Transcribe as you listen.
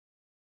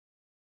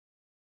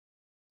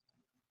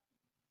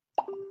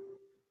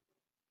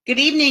Good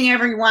evening,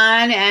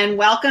 everyone, and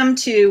welcome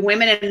to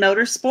Women in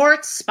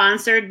Motorsports,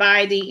 sponsored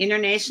by the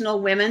International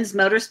Women's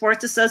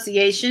Motorsports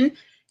Association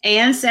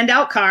and Send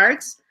Out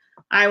Cards.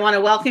 I want to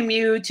welcome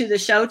you to the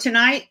show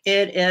tonight.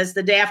 It is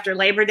the day after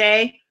Labor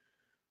Day.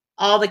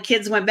 All the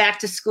kids went back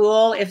to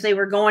school if they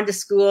were going to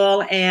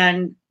school,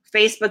 and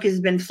Facebook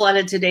has been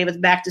flooded today with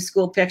back to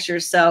school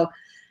pictures. So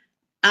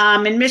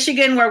in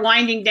Michigan, we're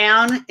winding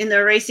down in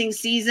the racing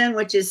season,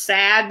 which is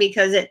sad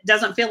because it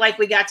doesn't feel like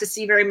we got to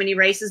see very many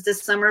races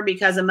this summer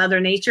because of Mother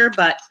Nature,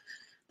 but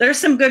there's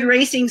some good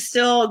racing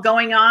still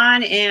going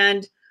on,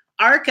 and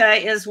ARCA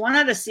is one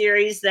of the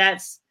series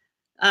that's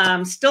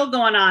still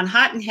going on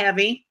hot and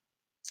heavy.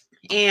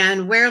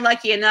 And we're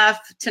lucky enough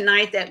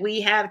tonight that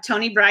we have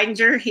Toni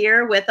Breidinger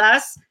here with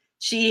us.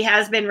 She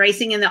has been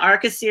racing in the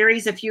ARCA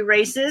series a few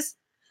races.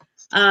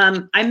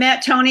 I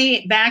met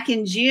Toni back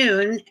in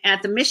June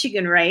at the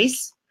Michigan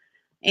race,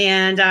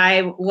 and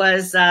I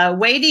was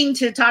waiting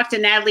to talk to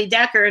Natalie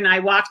Decker, and I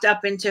walked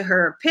up into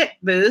her pit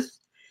booth,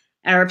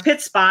 or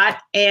pit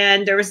spot,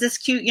 and there was this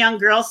cute young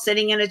girl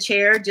sitting in a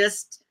chair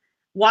just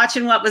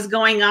watching what was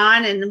going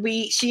on, and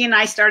she and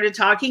I started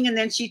talking, and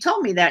then she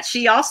told me that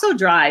she also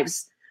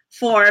drives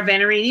for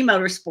Venerini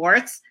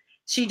Motorsports.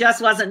 She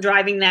just wasn't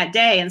driving that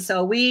day, and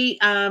so we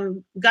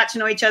got to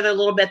know each other a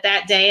little bit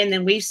that day, and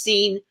then we've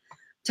seen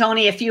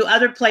Toni a few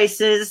other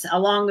places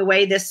along the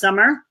way this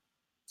summer.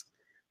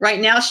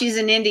 Right now she's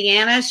in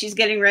Indiana. She's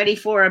getting ready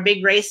for a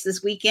big race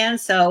this weekend.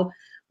 So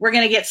we're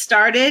going to get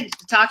started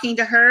talking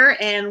to her.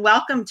 And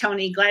welcome,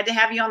 Toni. Glad to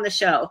have you on the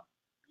show.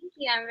 Thank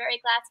you. I'm very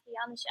glad to be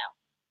on the show.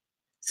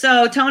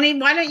 So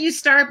Toni, why don't you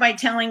start by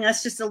telling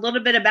us just a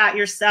little bit about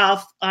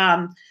yourself,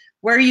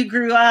 where you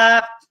grew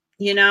up,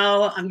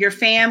 your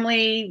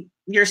family,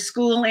 your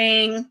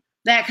schooling,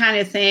 that kind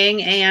of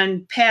thing,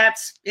 and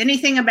pets,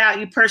 anything about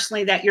you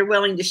personally that you're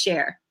willing to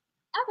share.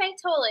 Okay,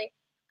 totally.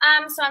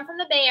 So I'm from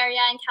the Bay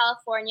Area in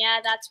California.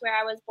 That's where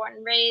I was born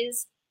and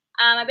raised.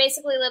 I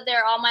basically lived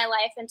there all my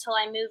life until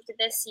I moved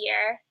this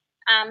year.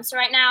 So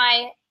right now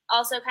I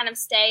also kind of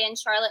stay in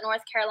Charlotte,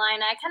 North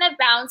Carolina. I kind of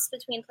bounce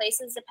between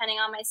places depending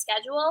on my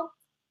schedule.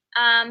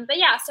 But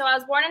yeah, so I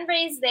was born and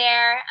raised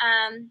there.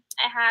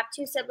 I have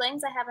two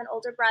siblings. I have an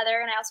older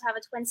brother, and I also have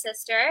a twin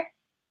sister.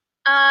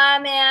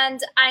 And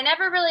I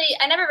never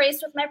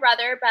raced with my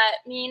brother,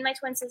 but me and my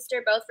twin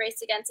sister both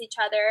raced against each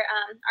other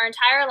our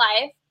entire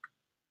life.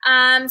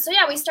 So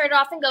yeah, we started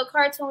off in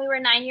go-karts when we were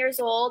 9 years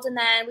old, and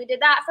then we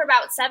did that for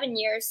about 7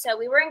 years. So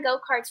we were in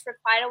go-karts for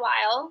quite a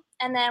while,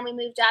 and then we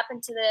moved up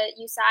into the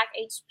USAC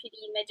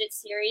HPD Midget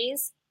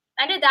Series.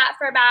 I did that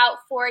for about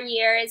 4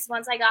 years.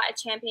 Once I got a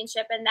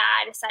championship in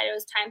that, I decided it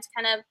was time to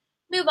kind of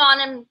move on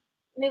and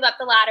move up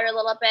the ladder a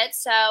little bit.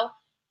 So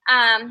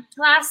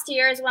last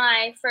year is when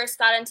I first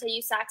got into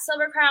USAC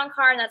Silver Crown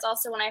car, and that's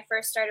also when I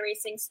first started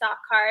racing stock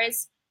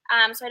cars.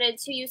 So I did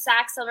 2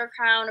 USAC Silver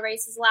Crown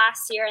races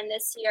last year, and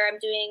this year I'm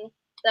doing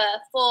the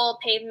full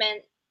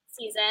pavement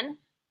season.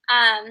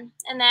 And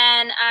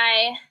then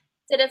I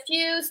did a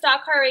few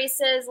stock car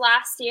races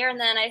last year, and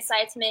then I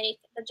decided to make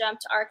the jump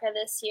to ARCA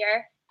this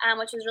year,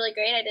 which was really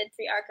great. I did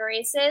 3 ARCA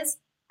races.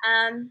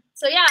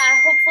 So yeah,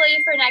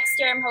 hopefully for next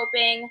year I'm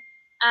hoping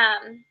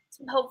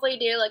hopefully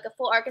do like a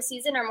full ARCA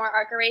season or more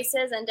ARCA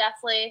races, and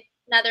definitely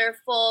another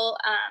full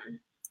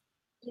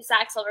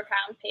USAC Silver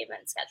Crown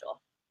pavement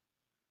schedule.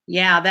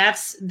 Yeah,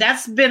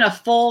 that's been a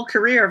full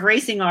career of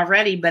racing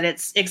already, but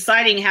it's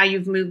exciting how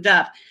you've moved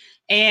up.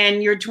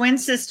 And your twin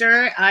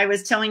sister, I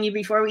was telling you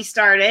before we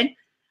started,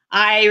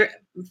 I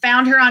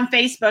found her on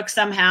Facebook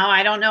somehow.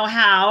 I don't know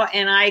how,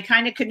 and I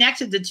kind of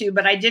connected the two,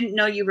 but I didn't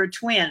know you were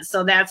twins.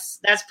 So that's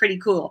pretty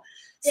cool.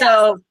 Yeah.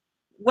 So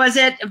was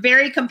it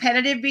very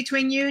competitive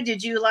between you?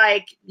 Did you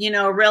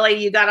really,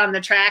 you got on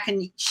the track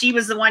and she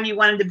was the one you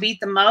wanted to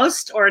beat the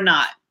most, or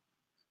not?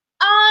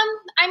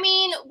 I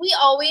mean, we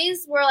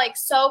always were like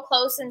so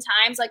close in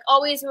times. Like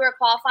always we were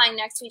qualifying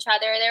next to each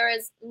other. There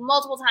was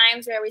multiple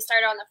times where we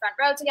started on the front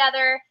row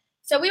together.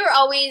 So we were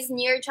always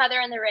near each other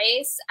in the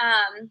race.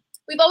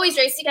 We've always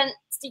raced against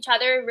each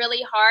other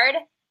really hard.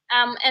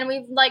 And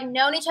we've like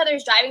known each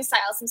other's driving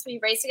styles since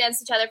we've raced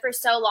against each other for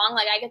so long.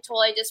 Like I could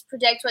totally just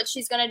predict what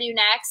she's going to do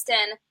next,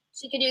 and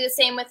she could do the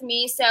same with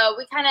me. So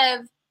we kind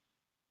of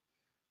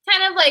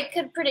like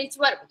could predict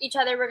what each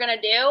other were going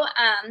to do.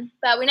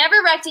 But we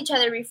never wrecked each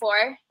other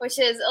before, which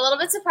is a little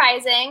bit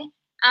surprising.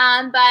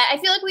 But I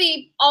feel like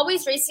we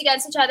always raced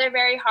against each other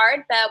very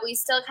hard, but we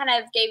still kind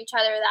of gave each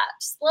other that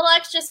just little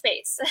extra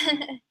space.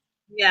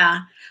 Yeah.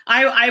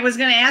 I was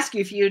going to ask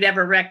you if you'd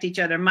ever wrecked each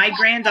other. My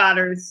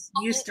granddaughters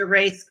used to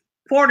race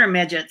quarter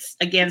midgets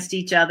against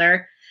each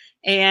other.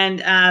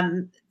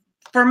 And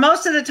for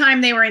most of the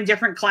time they were in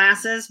different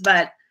classes,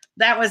 but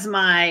that was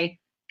my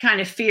kind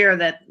of fear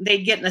that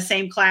they'd get in the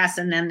same class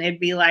and then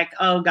they'd be like,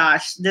 oh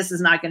gosh, this is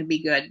not going to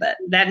be good. But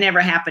that never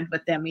happened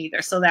with them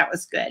either. So that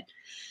was good.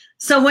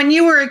 So when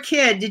you were a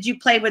kid, did you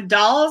play with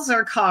dolls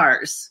or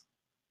cars?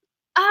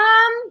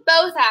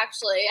 Both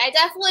actually. I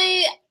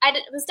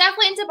was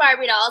definitely into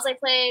Barbie dolls. I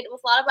played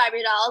with a lot of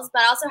Barbie dolls,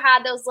 but I also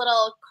had those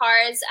little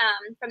cars,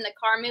 from the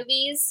car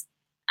movies.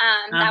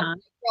 That Uh-huh.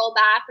 would roll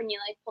back when you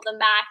like pull them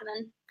back, and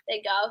then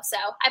they go. So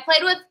I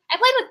played with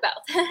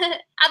both.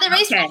 At the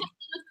racetrack, Okay. I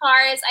played with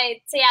cars.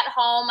 I'd say at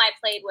home, I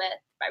played with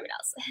Barbie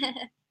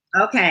dolls.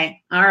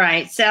 Okay. All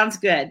right. Sounds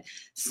good.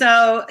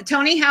 So,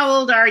 Tony, how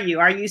old are you?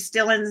 Are you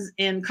still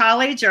in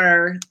college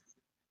or?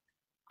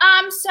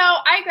 So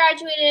I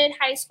graduated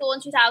high school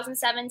in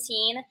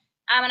 2017,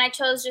 and I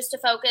chose just to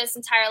focus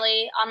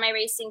entirely on my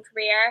racing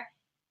career,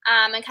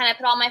 and kind of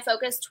put all my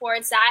focus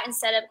towards that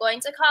instead of going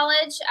to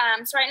college.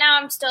 So right now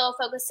I'm still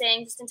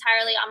focusing just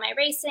entirely on my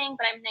racing,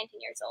 but I'm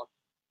 19 years old.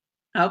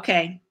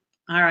 Okay.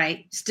 All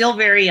right. Still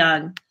very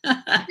young.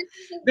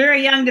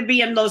 Very young to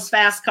be in those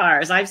fast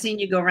cars. I've seen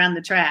you go around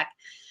the track.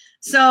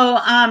 So,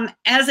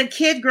 as a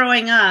kid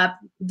growing up,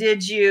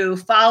 did you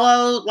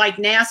follow like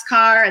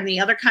NASCAR and the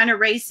other kind of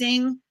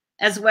racing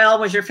as well?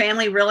 Was your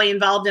family really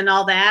involved in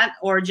all that,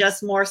 or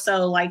just more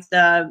so like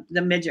the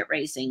midget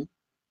racing,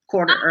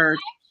 quarter or?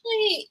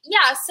 Actually,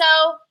 yeah. So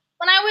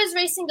when I was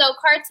racing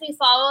go-karts, we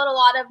followed a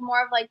lot of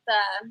more of like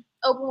the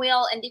open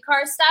wheel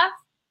IndyCar stuff.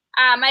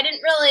 I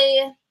didn't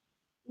really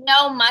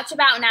know much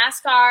about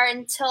NASCAR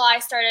until I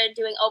started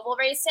doing oval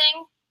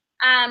racing.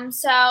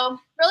 So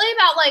really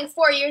about like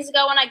 4 years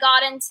ago when I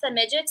got into the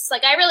midgets,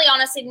 like I really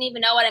honestly didn't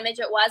even know what a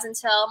midget was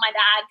until my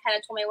dad kind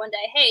of told me one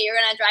day, hey, you're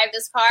going to drive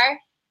this car.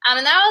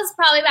 And that was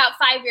probably about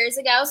 5 years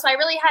ago. So I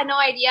really had no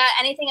idea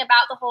anything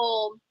about the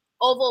whole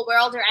oval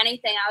world or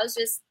anything. I was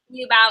just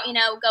knew about,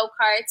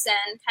 go-karts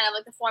and kind of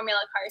like the formula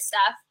car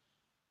stuff.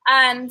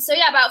 So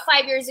yeah, about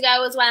 5 years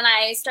ago was when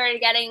I started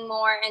getting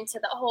more into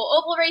the whole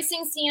oval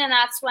racing scene, and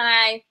that's when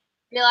I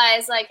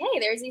realized like, hey,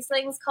 there's these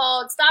things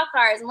called stock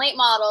cars and late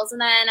models,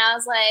 and then I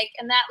was like,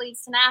 and that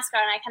leads to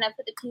NASCAR, and I kind of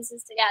put the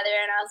pieces together,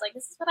 and I was like,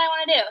 this is what I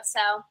want to do.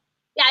 So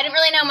yeah, I didn't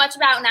really know much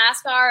about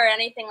NASCAR or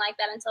anything like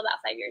that until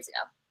about 5 years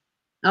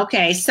ago.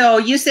 Okay, so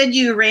you said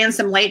you ran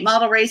some late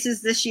model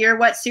races this year.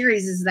 What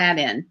series is that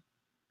in?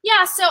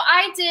 Yeah, so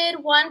I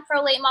did one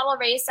pro late model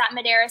race at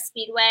Madera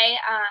Speedway.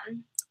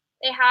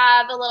 They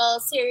have a little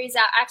series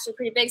out, actually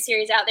pretty big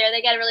series out there.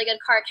 They get a really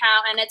good car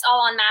count, and it's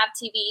all on MAV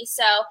TV.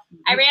 So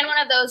I ran one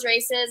of those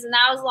races, and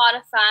that was a lot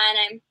of fun.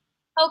 I'm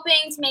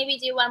hoping to maybe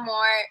do one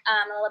more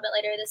a little bit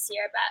later this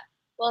year, but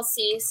we'll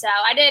see. So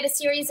I did a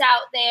series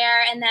out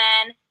there, and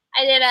then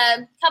I did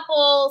a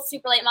couple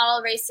super late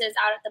model races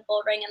out at the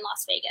Bull Ring in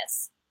Las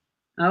Vegas.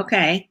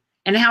 Okay,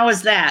 and how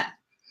was that?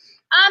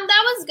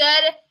 That was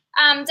good.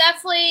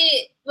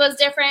 Definitely was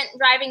different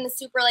driving the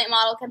super late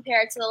model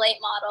compared to the late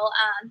model.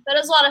 But it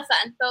was a lot of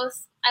fun.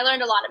 Both, I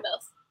learned a lot in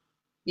both.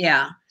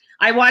 Yeah,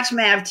 I watch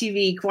MAV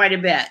TV quite a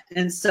bit,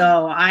 and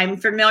so I'm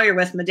familiar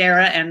with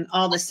Madera and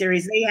all the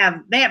series.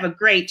 They have a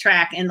great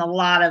track and a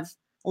lot of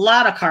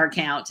car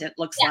count. It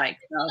looks like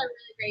it's a really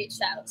great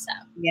show. So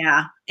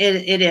yeah,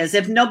 it is.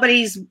 If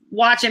nobody's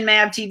watching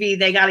MAV TV,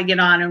 they got to get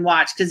on and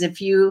watch, because if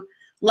you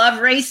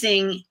love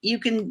racing, you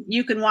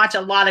can watch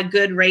a lot of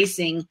good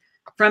racing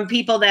from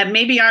people that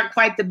maybe aren't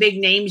quite the big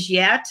names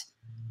yet,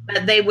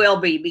 but they will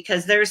be,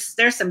 because there's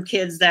some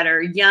kids that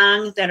are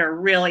young that are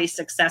really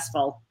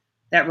successful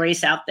that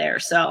race out there.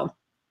 So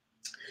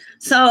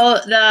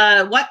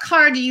what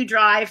car do you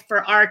drive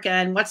for ARCA,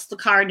 and what's the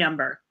car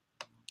number?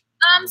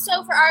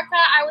 So for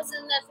ARCA, I was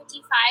in the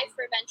 55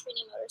 for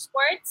Venturini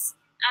Motorsports,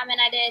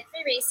 and I did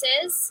 3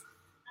 races.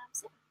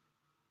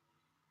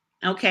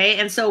 Okay,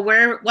 and so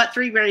what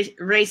 3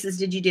 races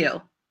did you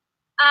do?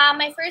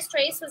 My first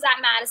race was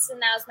at Madison.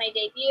 That was my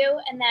debut.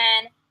 And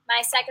then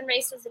my second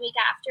race was the week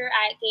after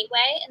at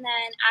Gateway. And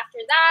then after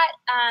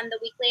that, the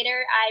week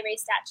later, I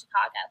raced at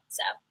Chicago.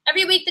 So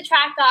every week the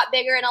track got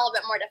bigger and a little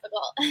bit more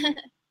difficult.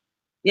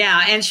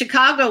 Yeah, and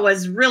Chicago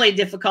was really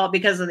difficult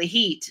because of the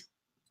heat.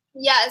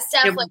 Yes,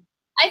 definitely.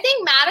 I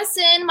think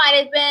Madison might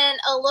have been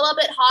a little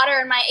bit hotter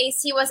and my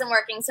AC wasn't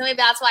working. So maybe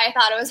that's why I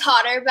thought it was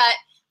hotter. But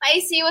my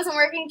AC wasn't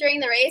working during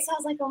the race. I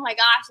was like, oh my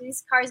gosh,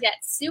 these cars get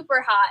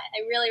super hot.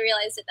 I really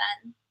realized it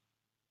then.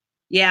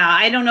 Yeah,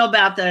 I don't know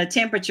about the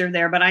temperature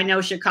there, but I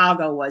know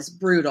Chicago was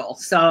brutal.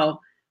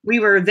 So we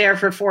were there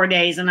for 4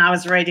 days and I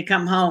was ready to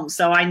come home.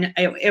 So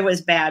it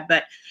was bad,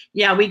 but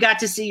yeah, we got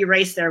to see you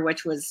race there,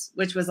 which was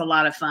a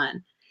lot of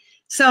fun.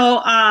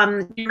 So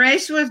you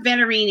raced with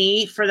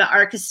Venturini for the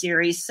ARCA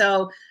series.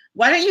 So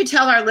why don't you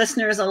tell our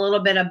listeners a little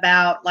bit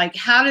about, like,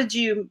 how did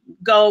you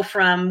go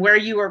from where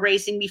you were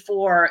racing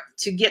before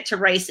to get to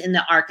race in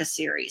the ARCA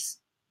series?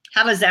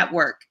 How does that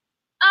work?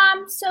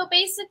 So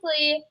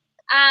basically,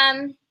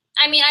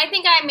 I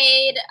think I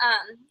made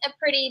a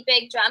pretty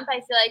big jump.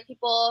 I feel like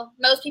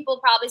most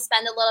people probably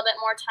spend a little bit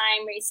more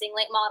time racing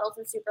late models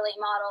and super late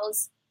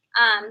models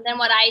than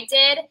what I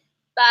did.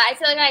 But I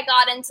feel like I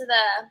got into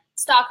the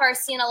stock car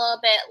scene a little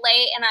bit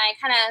late,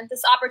 and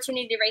this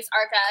opportunity to race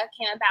ARCA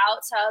came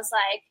about. So I was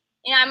like,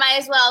 I might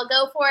as well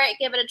go for it,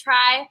 give it a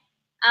try.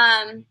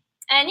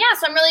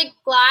 So I'm really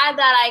glad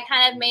that I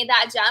kind of made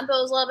that jump. It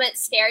was a little bit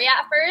scary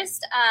at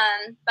first,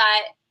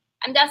 but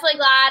I'm definitely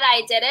glad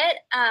I did it.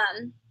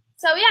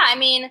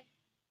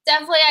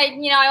 Definitely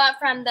I went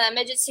from the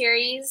midget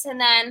series, and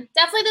then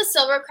definitely the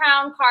Silver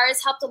Crown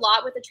cars helped a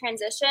lot with the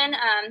transition.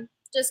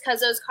 just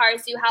because those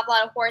cars do have a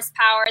lot of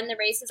horsepower and the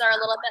races are a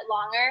little bit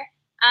longer.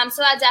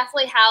 So that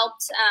definitely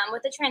helped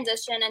with the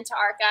transition into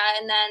ARCA.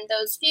 And then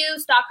those few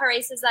stock car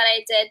races that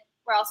I did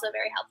were also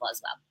very helpful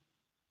as well.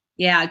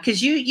 Yeah,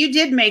 because you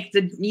did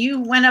you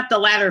went up the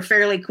ladder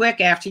fairly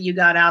quick after you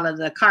got out of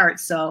the cart.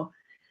 So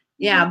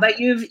yeah, but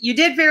you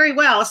did very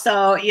well.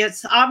 So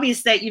it's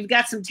obvious that you've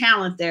got some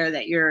talent there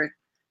that you're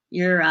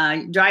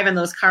driving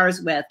those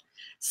cars with.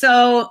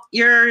 So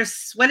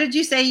what did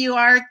you say you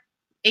are?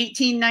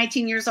 18,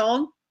 19 years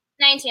old?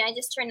 19. I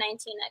just turned 19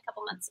 a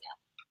couple months ago.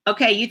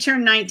 Okay, you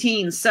turned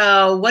 19.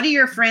 So what do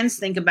your friends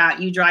think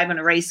about you driving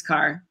a race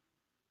car?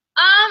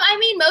 I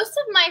mean, most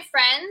of my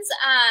friends,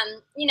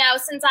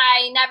 since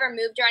I never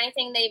moved or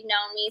anything, they've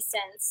known me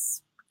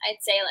since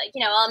I'd say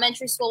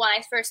elementary school when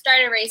I first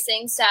started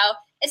racing. So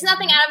it's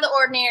nothing out of the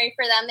ordinary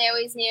for them. They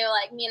always knew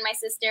me and my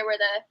sister were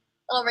the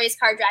little race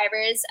car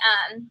drivers.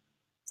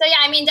 So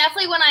yeah, I mean,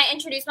 definitely when I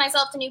introduce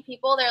myself to new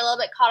people, they're a little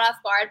bit caught off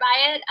guard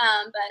by it.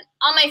 But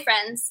all my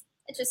friends,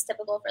 it's just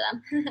typical for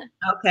them.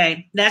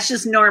 Okay, that's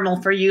just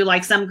normal for you.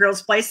 Like some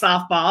girls play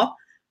softball,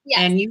 yes.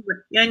 and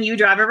you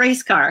drive a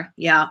race car.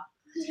 Yeah.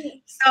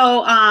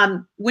 So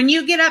when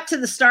you get up to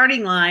the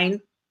starting line,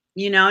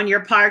 and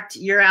you're parked,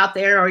 you're out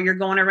there, or you're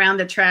going around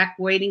the track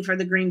waiting for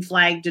the green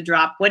flag to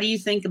drop, what do you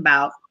think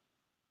about?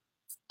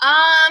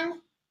 I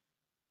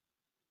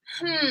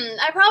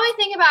probably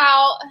think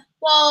about,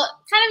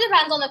 kind of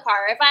depends on the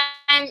car. If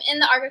I'm in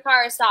the ARCA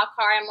car or stock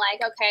car, I'm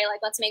like, okay,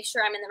 let's make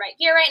sure I'm in the right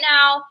gear right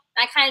now.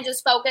 And I kind of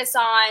just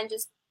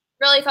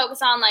really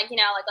focus on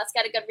let's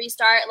get a good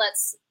restart.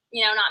 Let's,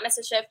 not miss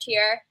a shift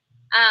here.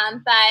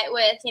 But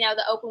with,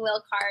 the open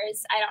wheel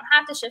cars, I don't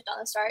have to shift on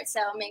the start,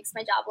 so it makes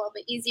my job a little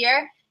bit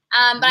easier.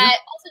 But I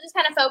also just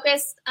kind of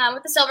focus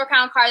with the Silver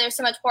Crown car, there's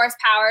so much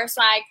horsepower,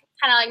 so I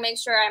kind of make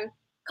sure I'm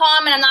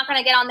calm and I'm not going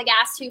to get on the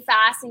gas too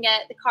fast and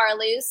get the car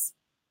loose.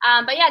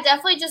 But yeah,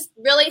 definitely just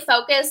really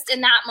focused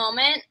in that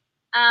moment.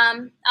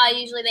 I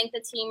usually thank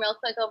the team real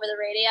quick over the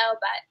radio,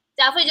 but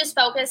definitely just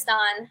focused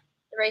on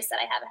the race that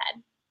I have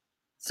ahead.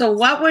 So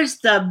what was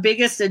the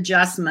biggest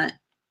adjustment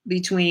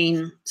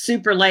between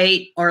super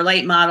late or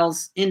late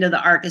models into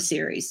the ARCA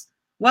series?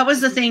 What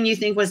was the thing you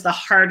think was the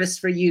hardest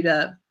for you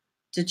to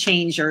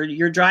change, or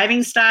your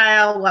driving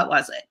style? What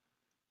was it?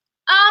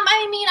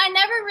 I mean, I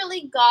never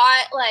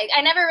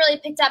really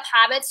picked up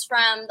habits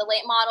from the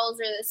late models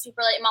or the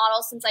super late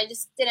models since I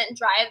just didn't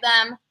drive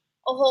them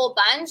a whole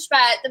bunch.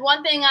 But the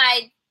one thing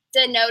I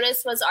did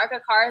notice was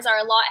ARCA cars are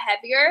a lot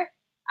heavier.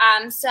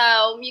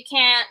 So you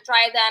can't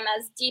drive them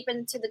as deep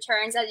into the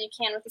turns as you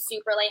can with a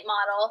super late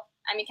model.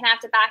 You can have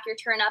to back your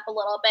turn up a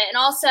little bit. And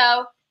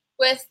also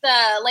with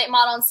the late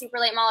model and super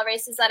late model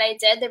races that I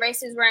did, the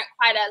races weren't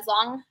quite as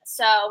long.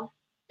 So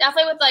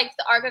definitely with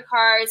the ARCA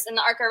cars and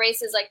the ARCA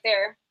races,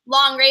 they're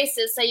long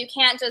races. So you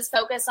can't just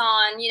focus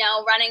on,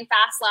 running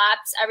fast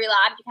laps every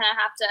lap. You kind of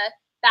have to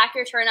back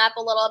your turn up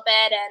a little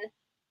bit and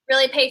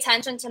really pay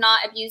attention to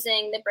not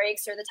abusing the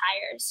brakes or the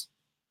tires.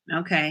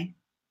 Okay.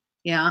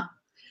 Yeah.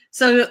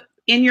 So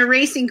in your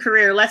racing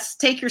career, let's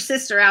take your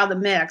sister out of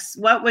the mix.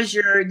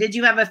 Did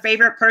you have a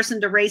favorite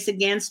person to race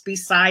against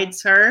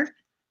besides her?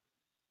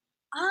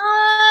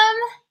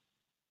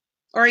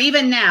 Or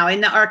even now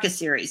in the ARCA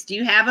series, do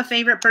you have a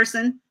favorite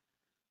person?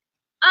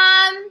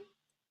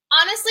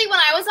 Honestly, when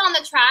I was on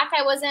the track,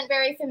 I wasn't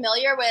very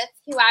familiar with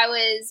who I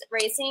was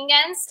racing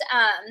against,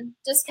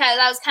 just because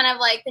I was kind of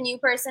the new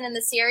person in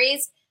the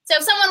series. So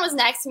if someone was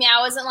next to me,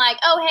 I wasn't like,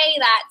 oh, hey,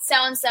 that's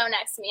so-and-so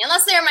next to me.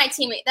 Unless they were my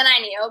teammate, then I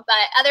knew.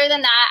 But other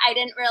than that, I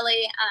didn't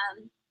really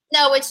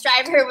know which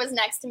driver was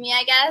next to me,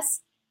 I guess,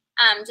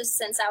 just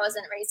since I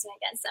wasn't racing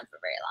against them for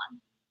very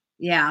long.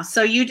 Yeah,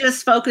 so you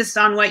just focused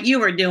on what you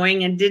were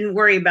doing and didn't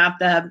worry about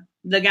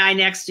the guy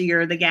next to you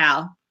or the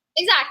gal.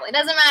 Exactly. It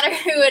doesn't matter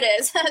who it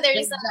is.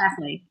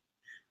 Exactly.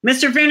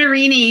 Mr.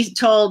 Venerini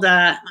told,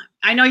 I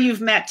know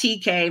you've met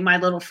TK, my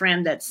little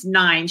friend that's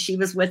 9. She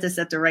was with us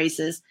at the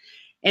races.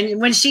 And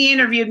when she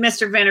interviewed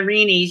Mr.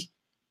 Venerini,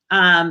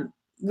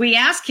 we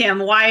asked him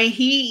why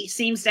he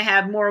seems to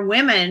have more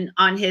women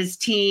on his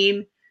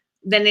team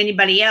than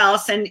anybody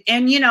else. And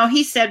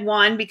he said,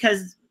 one,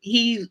 because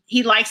he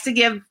likes to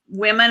give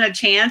women a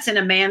chance in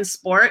a man's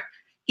sport.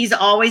 He's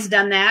always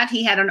done that.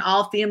 He had an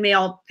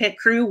all-female pit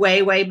crew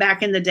way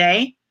back in the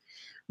day.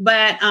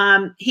 But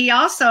he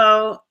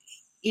also,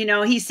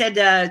 he said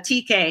to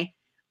TK,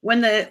 when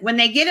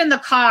they get in the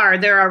car,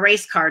 they're a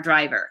race car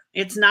driver.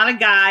 It's not a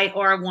guy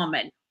or a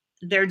woman.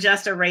 They're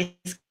just a race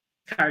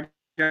car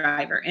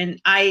driver. And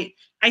I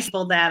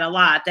feel that a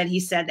lot, that he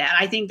said that.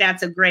 I think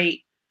that's a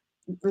great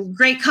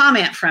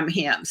comment from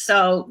him.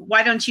 So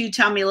why don't you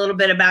tell me a little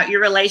bit about your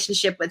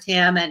relationship with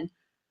him and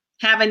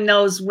having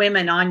those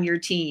women on your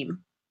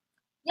team?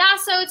 Yeah,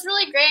 so it's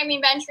really great. I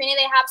mean, Venturini,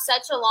 they have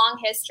such a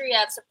long history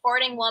of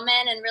supporting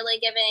women and really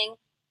giving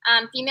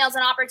females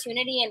an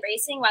opportunity in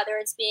racing, whether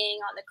it's being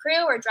on the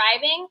crew or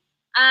driving.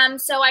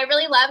 So I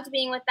really loved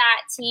being with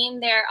that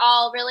team. They're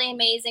all really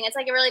amazing. It's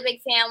like a really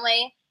big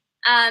family.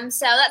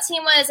 So that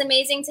team was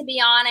amazing to be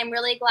on. I'm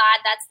really glad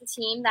that's the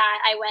team that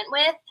I went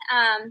with.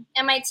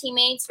 And my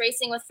teammates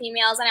racing with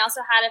females. And I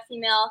also had a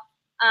female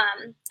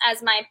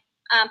as my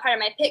part of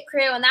my pit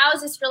crew. And that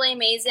was just really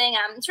amazing.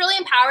 It's really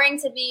empowering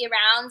to be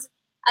around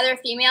other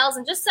females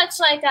and just such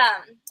like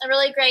a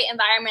really great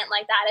environment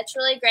like that. It's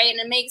really great. And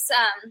it makes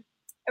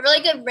a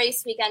really good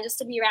race weekend just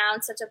to be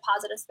around such a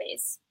positive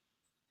space.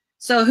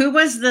 So who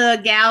was the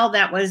gal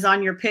that was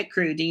on your pit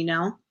crew? Do you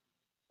know?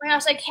 Oh my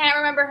gosh, I can't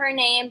remember her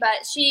name, but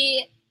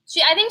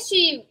I think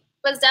she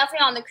was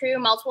definitely on the crew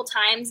multiple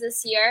times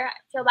this year. I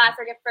feel bad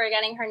for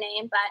forgetting her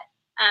name,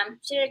 but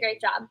she did a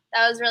great job.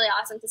 That was really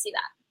awesome to see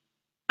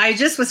that. I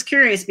just was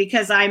curious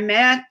because I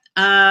met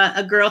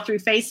a girl through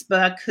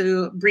Facebook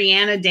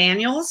Brianna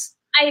Daniels.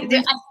 I think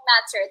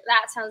that's her.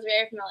 That sounds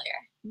very familiar.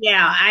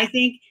 Yeah, I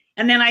think,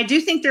 and then I do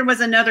think there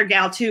was another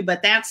gal too,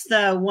 but that's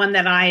the one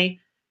that I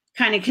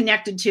kind of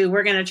connected to.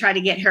 We're going to try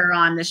to get her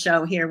on the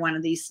show here one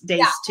of these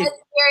days too. It's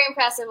very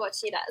impressive what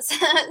she does.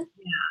 Yeah,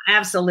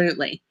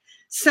 absolutely.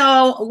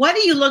 So what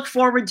do you look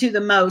forward to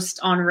the most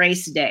on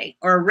race day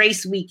or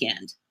race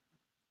weekend?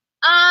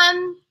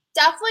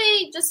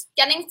 Definitely just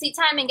getting seat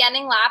time and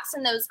getting laps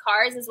in those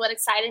cars is what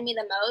excited me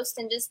the most,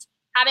 and just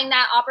having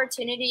that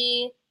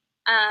opportunity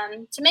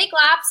to make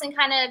laps and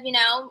kind of,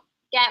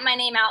 get my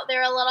name out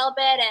there a little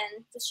bit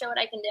and just show what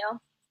I can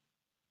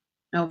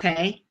do.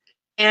 Okay.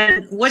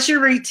 And what's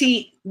your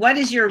routine? What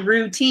is your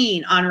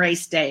routine on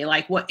race day?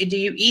 Like, what do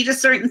you eat a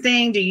certain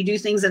thing? Do you do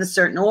things in a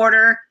certain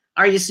order?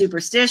 Are you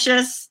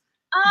superstitious?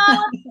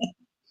 I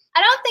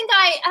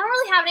don't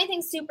really have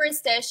anything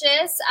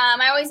superstitious.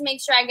 I always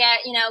make sure I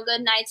get,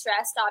 good night's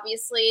rest,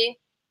 obviously.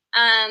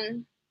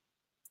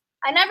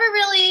 I never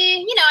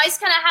really, I just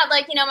kind of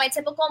had my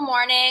typical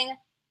morning.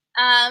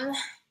 And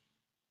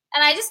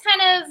I just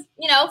kind of,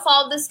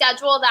 followed the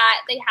schedule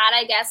that they had,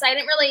 I guess. I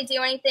didn't really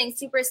do anything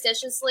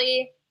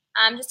superstitiously.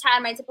 Just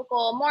had my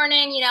typical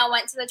morning,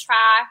 went to the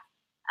track,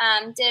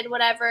 did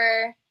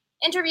whatever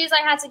interviews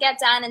I had to get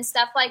done and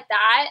stuff like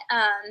that.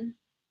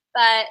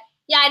 But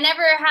yeah, I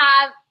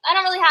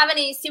don't really have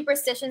any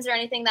superstitions or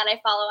anything that I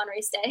follow on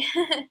race day.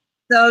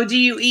 So do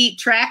you eat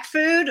track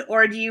food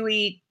or do you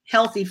eat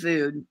healthy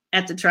food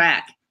at the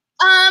track?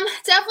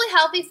 Definitely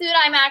healthy food.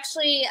 I'm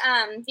actually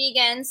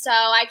vegan, so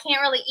I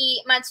can't really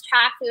eat much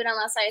track food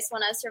unless I just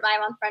want to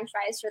survive on French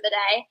fries for the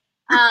day.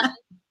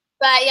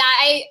 But yeah,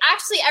 I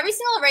actually, every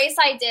single race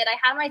I did, I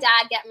had my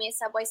dad get me a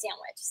Subway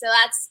sandwich. So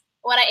that's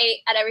what I ate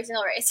at every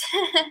single race.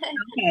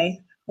 Okay.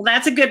 Well,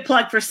 that's a good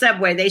plug for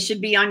Subway. They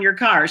should be on your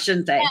car,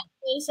 shouldn't they? Yeah,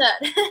 they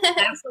should.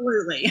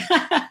 Absolutely.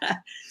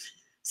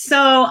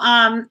 So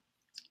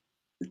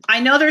I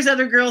know there's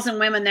other girls and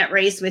women that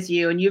race with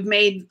you, and you've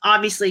made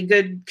obviously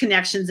good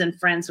connections and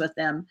friends with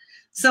them.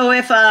 So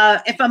if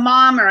a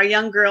mom or a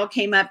young girl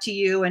came up to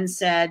you and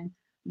said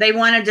they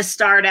wanted to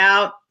start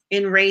out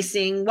in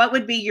racing, what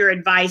would be your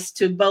advice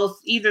to both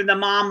either the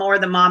mom or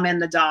the mom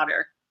and the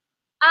daughter?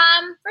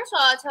 First of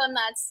all, I'll tell them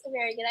that's a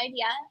very good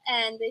idea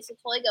and they should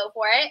totally go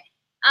for it.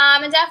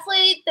 And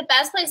definitely the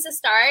best place to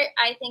start,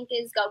 I think,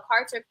 is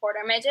go-karts or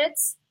quarter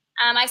midgets.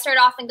 I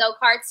started off in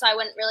go-karts, so I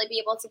wouldn't really be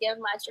able to give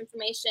much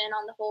information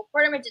on the whole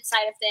quarter midget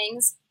side of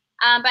things.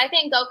 But I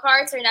think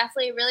go-karts are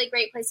definitely a really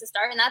great place to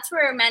start, and that's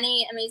where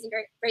many amazing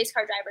race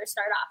car drivers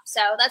start off.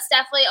 So that's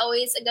definitely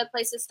always a good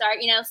place to start.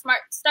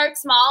 Start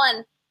small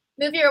and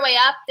move your way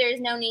up.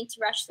 There's no need to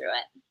rush through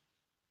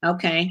it.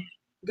 Okay,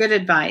 good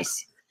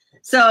advice.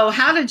 So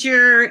how did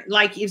you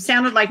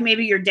sounded like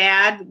maybe your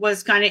dad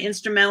was kind of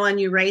instrumental in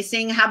you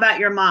racing. How about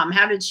your mom?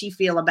 How did she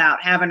feel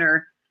about having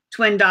her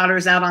twin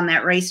daughters out on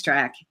that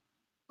racetrack?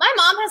 My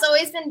mom has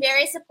always been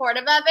very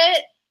supportive of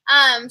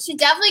it. She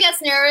definitely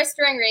gets nervous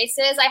during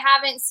races. I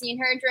haven't seen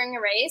her during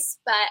a race,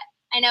 but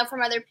I know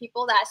from other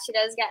people that she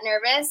does get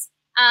nervous.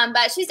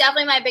 But she's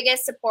definitely my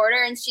biggest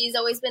supporter, and she's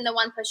always been the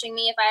one pushing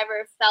me if I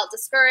ever felt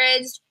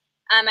discouraged.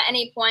 At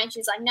any point,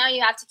 she's like, no,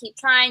 you have to keep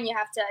trying. You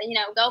have to,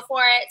 go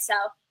for it. So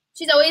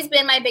she's always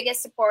been my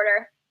biggest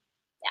supporter.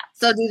 Yeah.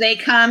 So do they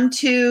come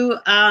to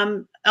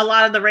a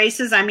lot of the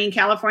races? I mean,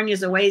 California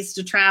is a ways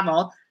to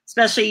travel,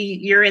 especially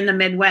you're in the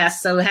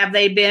Midwest. So have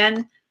they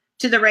been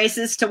to the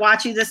races to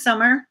watch you this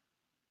summer?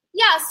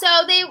 Yeah, so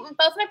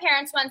both my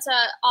parents went to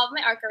all of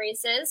my ARCA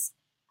races.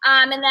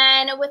 And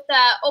then with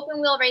the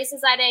open wheel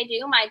races that I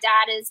do, my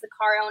dad is the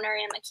car owner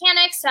and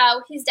mechanic,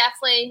 so he's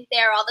definitely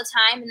there all the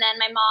time. And then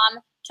my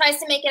mom tries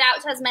to make it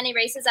out to as many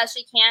races as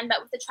she can,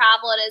 but with the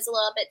travel, it is a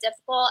little bit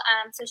difficult.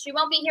 So she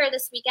won't be here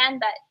this weekend,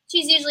 but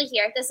she's usually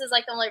here. This is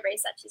like the only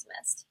race that she's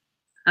missed.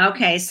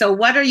 Okay, so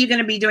what are you going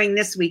to be doing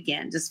this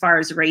weekend as far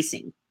as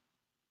racing?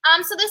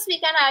 So this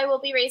weekend I will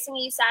be racing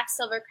a USAC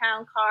Silver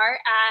Crown car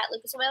at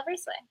Lucas Oil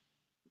Raceway.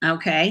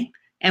 Okay,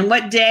 and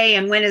what day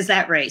and when is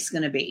that race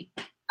going to be?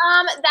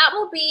 That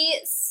will be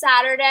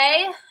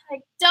Saturday. I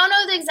don't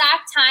know the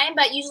exact time,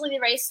 but usually the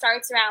race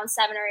starts around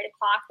 7 or 8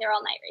 o'clock. They're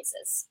all night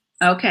races.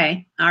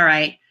 Okay. All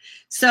right.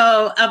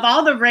 So of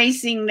all the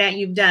racing that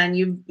you've done,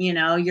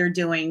 you're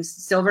doing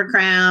Silver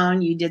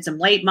Crown, you did some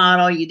late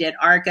model, you did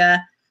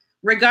ARCA.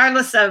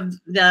 Regardless of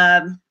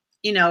the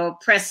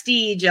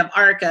prestige of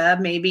ARCA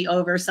maybe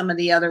over some of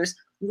the others,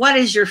 what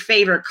is your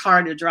favorite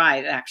car to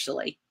drive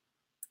actually?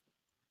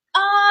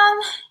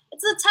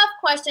 It's a tough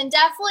question.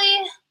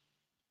 Definitely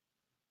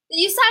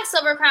the USAC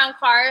Silver Crown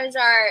cars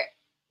are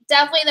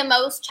definitely the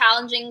most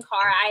challenging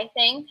car, I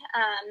think,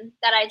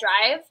 that I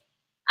drive.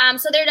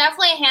 So they're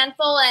definitely a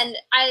handful, and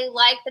I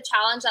like the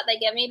challenge that they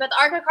give me. But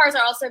the ARCA cars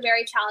are also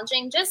very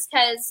challenging just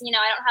because, I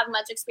don't have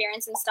much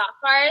experience in stock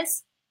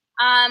cars.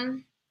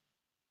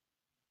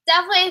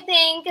 Definitely, I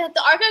think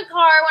the ARCA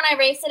car, when I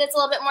race it, it's a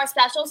little bit more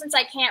special since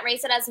I can't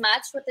race it as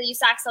much with the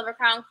USAC Silver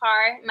Crown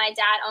car. My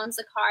dad owns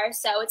the car,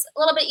 so it's a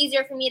little bit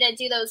easier for me to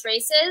do those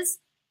races.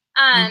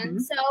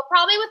 So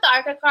probably with the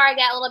ARCA car, I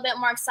get a little bit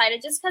more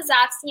excited just because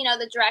that's,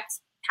 the direct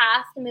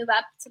path to move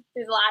up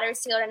through the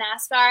ladders to go to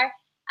NASCAR.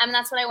 And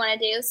that's what I want to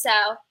do. So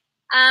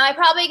I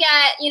probably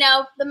get,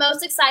 the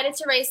most excited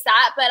to race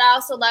that, but I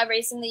also love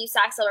racing the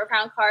USAC Silver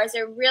Crown cars.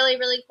 They're really,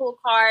 really cool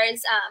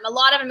cars. A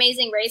lot of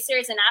amazing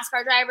racers and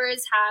NASCAR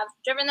drivers have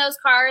driven those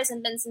cars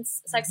and been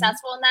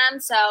successful in them.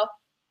 So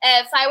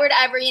if I were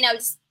to ever,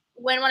 just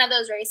win one of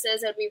those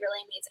races, it would be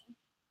really amazing.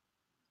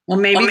 Well,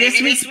 maybe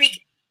this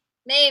week.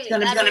 Maybe.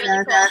 That'd be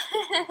really cool.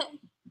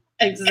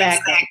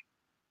 Exactly.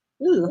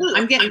 Ooh,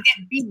 I'm getting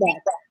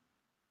feedback.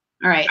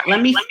 All right,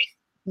 let me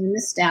turn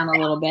this down a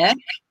little bit.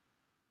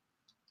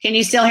 Can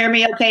you still hear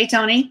me okay,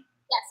 Tony?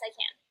 Yes, I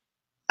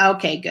can.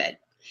 Okay, good.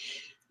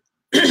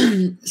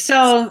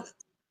 So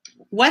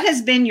what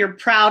has been your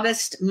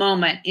proudest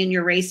moment in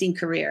your racing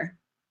career?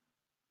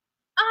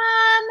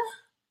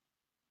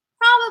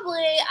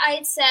 Probably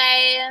I'd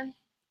say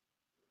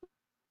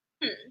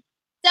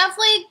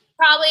definitely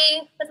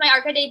probably with my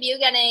ARCA debut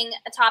getting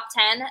a top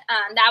 10.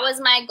 That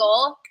was my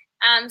goal.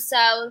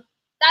 So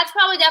that's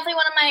probably definitely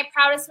one of my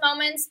proudest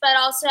moments, but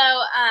also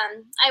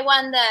I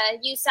won the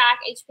USAC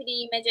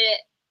HPD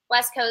Midget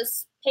West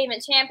Coast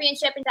Pavement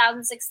Championship in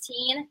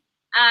 2016.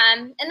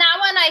 And that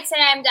one I'd say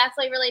I'm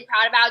definitely really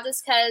proud about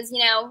just because,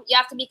 you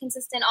have to be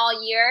consistent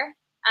all year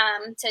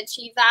to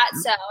achieve that.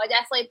 So I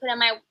definitely put in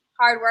my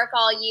hard work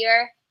all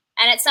year.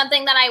 And it's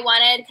something that I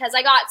wanted because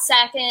I got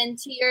second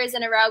 2 years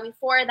in a row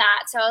before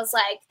that. So I was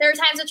like, third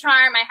time's a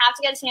charm. I have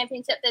to get a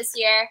championship this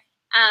year.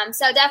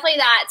 So definitely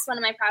that's one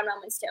of my proud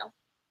moments too.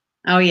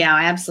 Oh, yeah,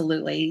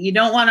 absolutely. You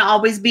don't want to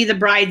always be the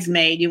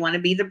bridesmaid. You want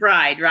to be the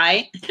bride,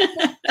 right?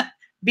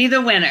 Be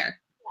the winner.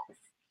 Yes.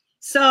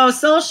 So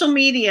social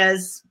media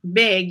is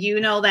big. You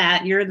know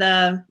that. You're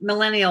the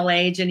millennial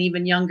age and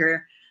even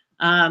younger.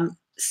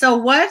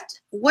 So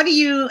how do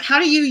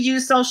you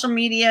use social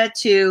media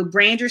to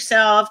brand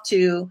yourself,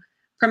 to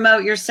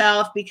promote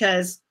yourself?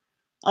 Because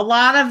a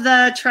lot of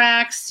the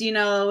tracks,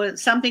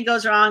 something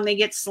goes wrong, they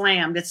get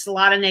slammed. It's a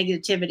lot of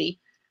negativity.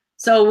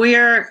 So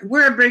we're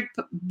a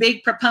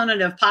big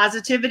proponent of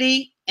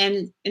positivity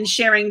and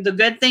sharing the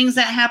good things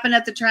that happen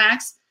at the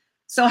tracks.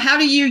 So how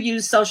do you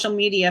use social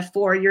media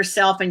for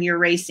yourself and your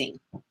racing?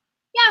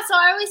 Yeah, so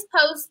I always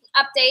post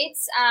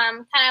updates,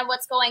 kind of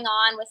what's going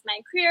on with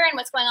my career and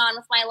what's going on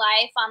with my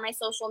life on my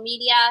social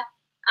media.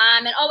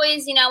 And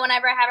always,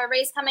 whenever I have a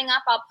race coming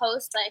up, I'll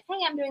post like,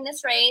 hey, I'm doing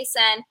this race.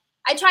 And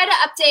I try to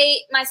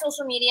update my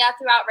social media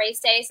throughout race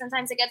day.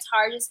 Sometimes it gets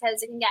hard just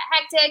because it can get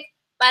hectic.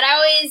 But I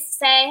always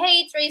say,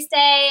 hey, it's race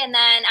day. And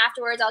then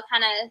afterwards, I'll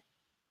kind of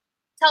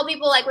tell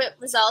people like what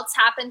results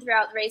happen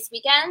throughout the race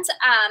weekend.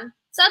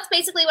 So that's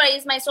basically what I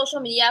use my social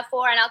media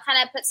for, and I'll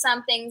kind of put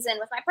some things in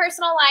with my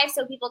personal life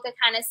so people could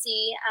kind of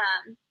see,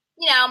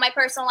 my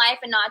personal life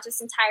and not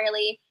just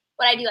entirely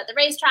what I do at the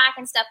racetrack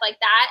and stuff like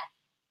that.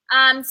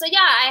 So yeah,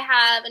 I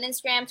have an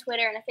Instagram,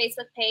 Twitter, and a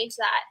Facebook page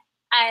that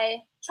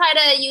I try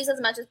to use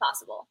as much as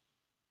possible.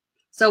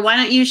 So why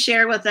don't you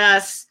share with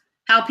us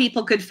how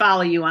people could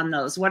follow you on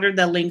those? What are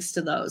the links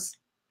to those?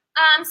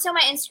 So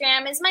my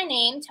Instagram is my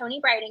name, Toni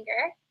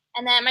Breidinger.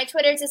 And then my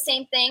Twitter is the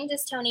same thing,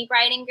 just Toni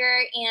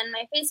Breidinger, and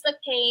my Facebook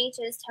page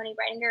is Toni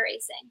Breidinger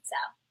Racing. So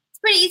it's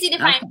pretty easy to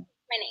find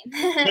my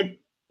name.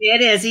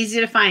 It is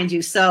easy to find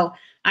you. So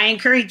I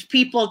encourage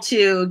people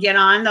to get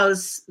on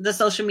the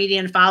social media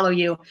and follow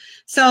you.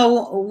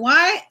 So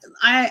why,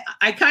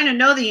 I kind of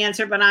know the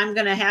answer, but I'm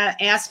going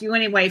to ask you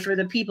anyway for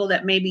the people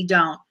that maybe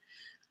don't.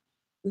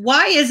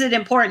 Why is it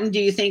important,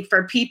 do you think,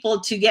 for people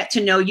to get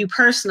to know you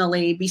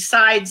personally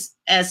besides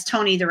as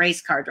Toni the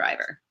race car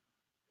driver?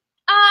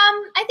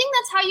 I think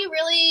that's how you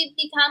really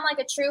become like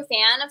a true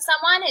fan of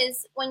someone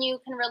is when you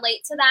can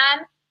relate to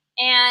them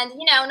and,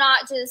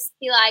 not just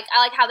be like,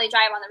 I like how they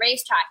drive on the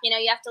racetrack. You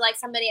have to like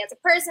somebody as a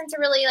person to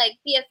really like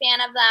be a fan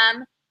of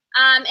them.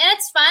 And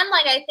it's fun.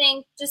 Like, I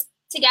think just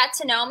to get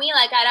to know me,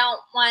 like, I don't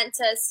want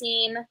to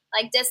seem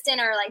like distant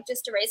or like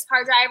just a race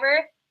car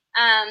driver.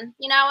 I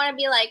want to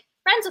be like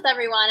friends with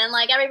everyone and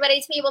like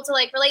everybody to be able to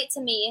like relate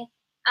to me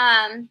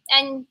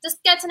and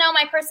just get to know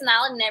my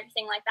personality and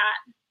everything like that.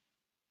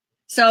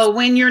 So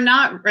when you're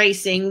not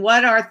racing,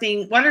 what are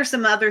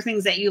some other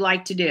things that you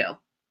like to do?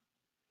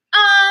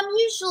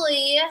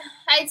 Usually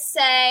I'd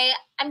say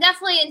I'm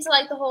definitely into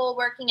like the whole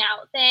working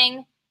out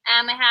thing.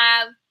 I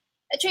have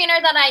a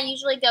trainer that I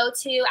usually go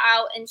to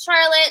out in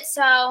Charlotte.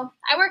 So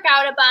I work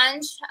out a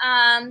bunch,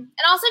 and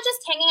also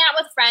just hanging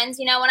out with friends.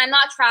 You know, when I'm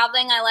not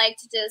traveling, I like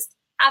to just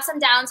have some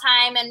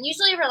downtime and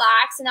usually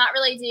relax and not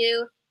really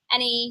do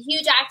any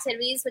huge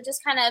activities, but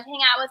just kind of hang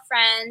out with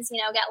friends,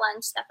 you know, get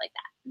lunch, stuff like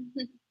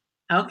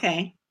that.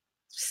 Okay.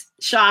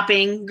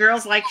 Shopping.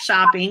 Girls like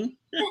shopping.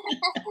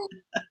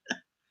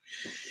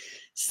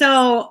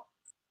 So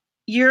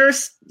you're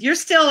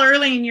still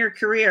early in your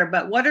career,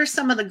 but what are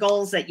some of the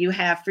goals that you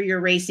have for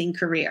your racing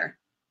career?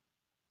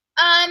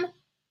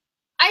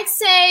 I'd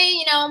say,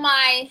 you know,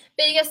 my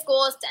biggest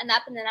goal is to end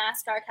up in the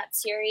NASCAR Cup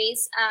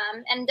Series.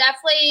 And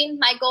definitely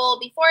my goal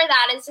before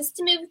that is just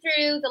to move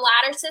through the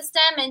ladder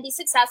system and be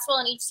successful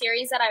in each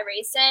series that I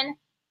race in.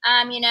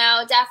 You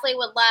know, definitely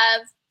would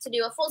love to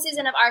do a full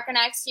season of ARCA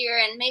next year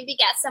and maybe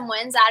get some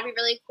wins. That'd be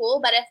really cool.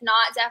 But if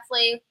not,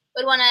 definitely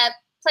would want to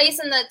place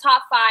in the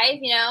top 5,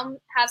 you know,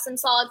 have some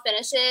solid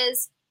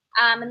finishes,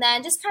 and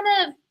then just kind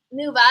of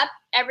move up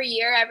every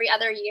year, every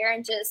other year,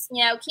 and just,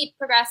 you know, keep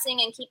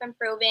progressing and keep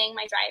improving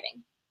my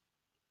driving.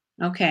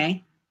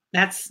 Okay.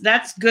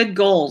 That's good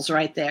goals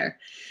right there.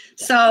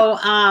 So,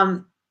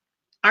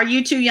 are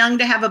you too young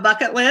to have a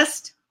bucket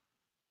list?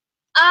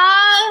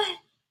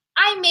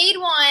 I made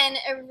one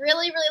a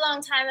really, really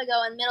long time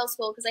ago in middle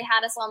school because they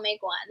had us all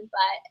make one,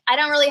 but I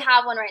don't really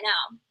have one right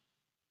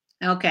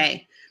now.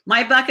 Okay.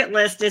 My bucket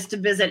list is to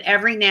visit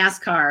every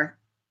NASCAR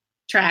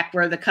track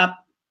where the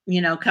cup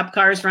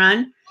cars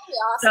run.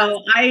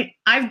 Awesome. So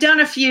I've done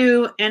a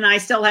few and I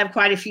still have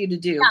quite a few to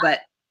do,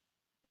 but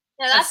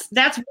that's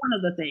one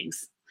of the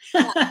things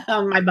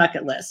on my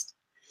bucket list.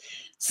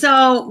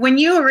 So when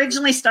you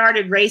originally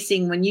started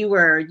racing, when you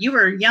were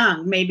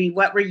young, maybe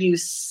what were you,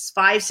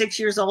 5, 6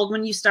 years old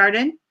when you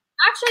started?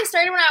 Actually, I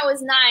started when I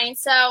was 9.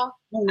 So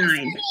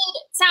 9.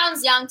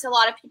 Sounds young to a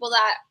lot of people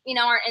that, you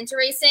know, aren't into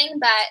racing,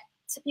 but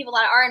to people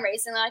that are in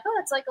racing, they're like, oh,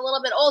 it's like a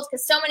little bit old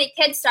because so many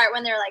kids start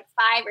when they're like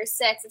 5 or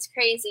 6. It's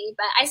crazy.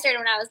 But I started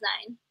when I was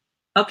 9.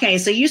 Okay,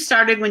 so you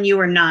started when you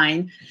were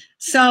 9.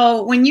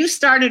 So when you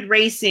started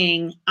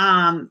racing,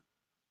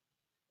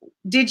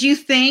 did you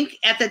think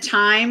at the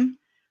time,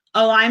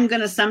 oh, I'm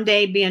going to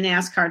someday be a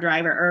NASCAR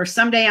driver, or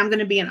someday I'm going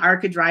to be an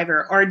ARCA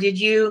driver? Or did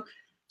you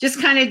just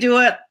kind of do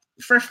it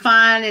for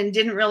fun and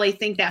didn't really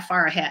think that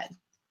far ahead?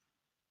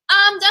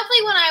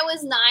 Definitely when I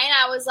was 9,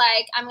 I was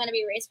like, I'm going to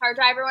be a race car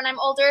driver when I'm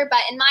older.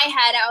 But in my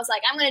head, I was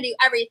like, I'm going to do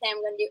everything.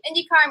 I'm going to do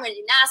IndyCar. I'm going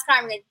to do NASCAR.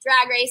 I'm going to do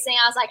drag racing.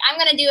 I was like, I'm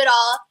going to do it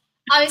all.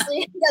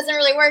 Obviously, it doesn't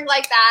really work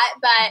like that,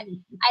 but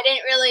I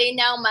didn't really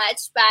know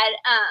much.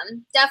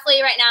 But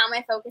definitely right now,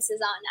 my focus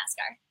is on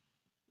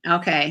NASCAR.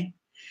 Okay.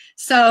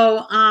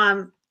 So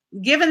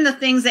given the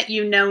things that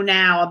you know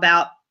now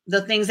about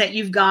the things that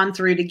you've gone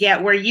through to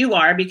get where you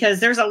are, because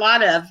there's a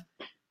lot of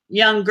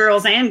young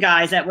girls and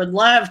guys that would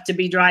love to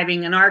be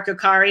driving an ARCA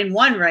car in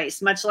one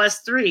race, much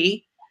less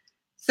 3.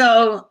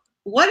 So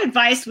what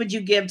advice would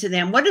you give to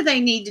them? What do they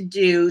need to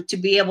do to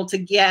be able to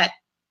get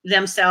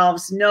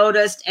themselves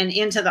noticed and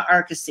into the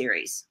ARCA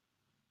series?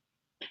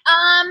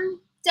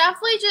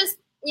 Definitely just,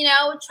 you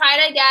know,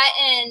 try to get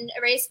in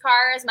a race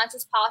car as much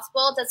as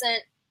possible. It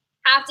doesn't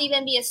have to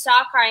even be a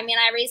stock car. I mean,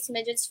 I raced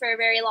midgets for a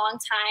very long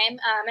time,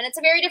 and it's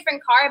a very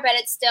different car, but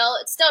it's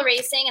still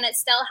racing and it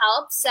still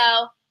helps.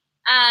 So,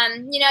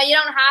 you know, you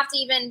don't have to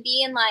even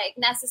be in like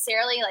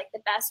necessarily like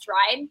the best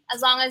ride,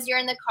 as long as you're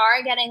in the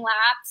car getting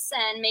laps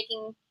and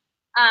making,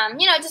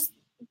 you know, just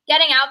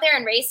getting out there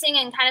and racing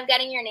and kind of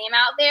getting your name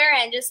out there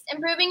and just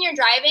improving your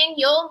driving.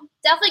 You'll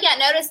definitely get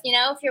noticed. You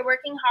know, if you're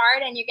working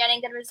hard and you're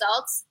getting good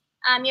results,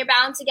 you're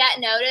bound to get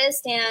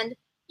noticed. And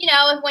you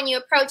know, when you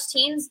approach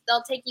teams,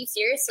 they'll take you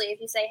seriously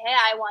if you say, hey,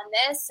 I won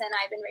this and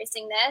I've been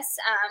racing this.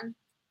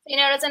 You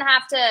know, it doesn't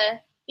have to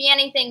be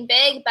anything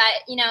big,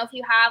 but, you know, if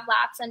you have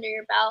laps under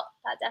your belt,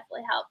 that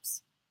definitely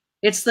helps.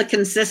 It's the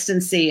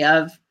consistency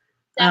of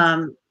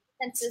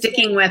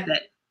sticking with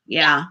it.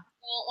 Yeah. I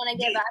don't want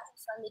to give up.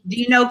 Do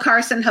you know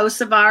Carson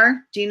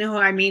Hocevar? Do you know who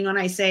I mean when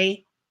I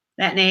say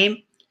that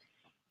name?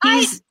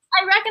 I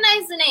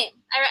recognize the name.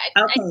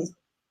 Okay.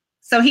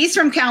 So he's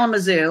from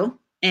Kalamazoo,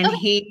 and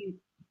he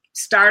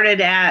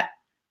started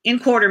in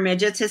quarter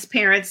midgets. His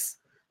parents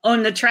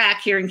own the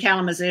track here in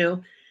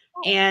Kalamazoo,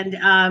 and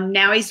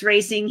now he's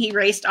racing. He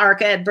raced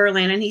ARCA at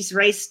Berlin, and he's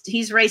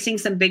racing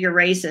some bigger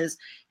races.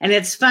 And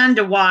it's fun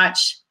to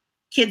watch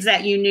kids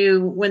that you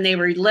knew when they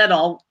were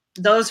little,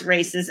 those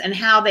races, and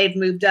how they've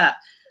moved up.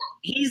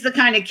 He's the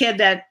kind of kid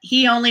that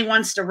he only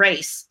wants to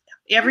race.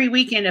 Every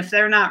weekend, if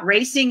they're not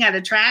racing at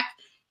a track,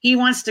 he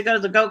wants to go to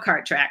the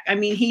go-kart track. I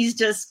mean, he's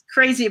just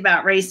crazy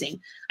about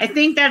racing. I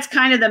think that's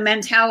kind of the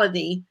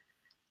mentality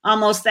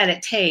almost that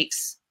it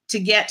takes to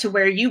get to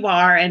where you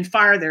are and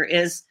farther,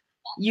 is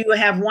you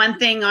have one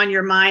thing on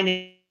your mind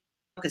and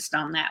focused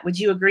on that. Would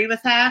you agree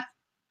with that?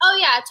 Oh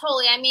yeah,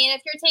 totally. I mean,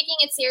 if you're taking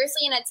it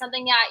seriously and it's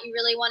something that you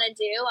really want to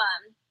do,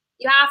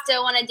 you have to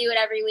want to do it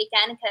every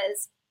weekend,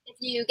 because if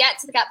you get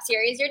to the Cup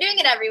Series, you're doing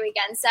it every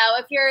weekend. So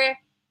if you're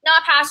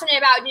not passionate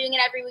about doing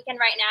it every weekend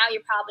right now,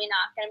 you're probably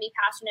not going to be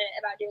passionate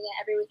about doing it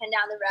every weekend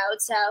down the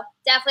road. So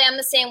definitely I'm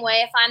the same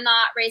way. If I'm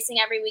not racing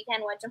every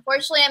weekend, which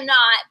unfortunately I'm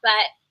not,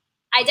 but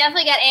I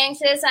definitely get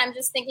anxious. I'm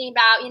just thinking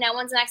about,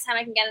 when's the next time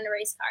I can get in a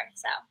race car.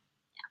 So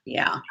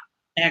yeah,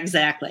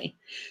 exactly.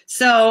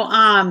 So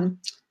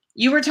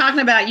you were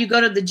talking about you go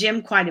to the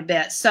gym quite a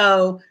bit.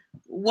 So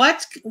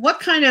what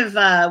kind of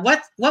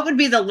what would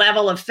be the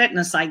level of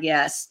fitness, I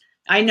guess?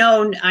 I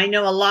know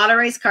a lot of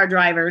race car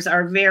drivers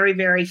are very,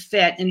 very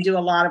fit and do a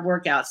lot of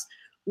workouts.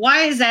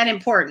 Why is that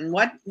important?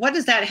 What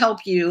does that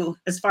help you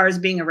as far as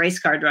being a race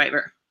car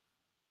driver?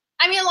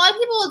 I mean, a lot of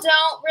people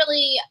don't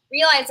really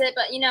realize it,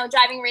 but,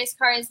 driving a race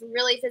car is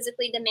really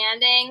physically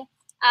demanding.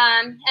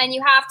 And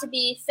you have to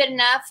be fit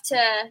enough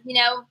to,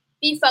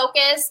 be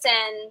focused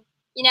and,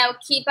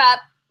 keep up,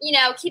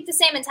 keep the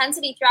same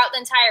intensity throughout the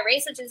entire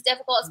race, which is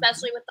difficult,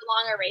 especially with the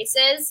longer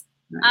races.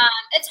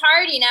 It's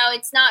hard,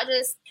 it's not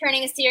just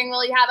turning a steering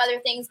wheel. You have other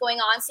things going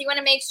on. So you want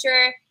to make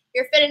sure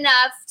you're fit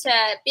enough to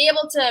be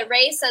able to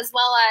race as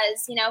well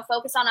as,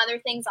 focus on other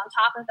things on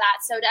top of that.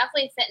 So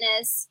definitely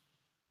fitness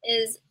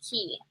is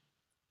key.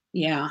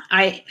 Yeah.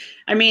 I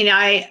mean,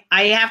 I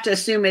have to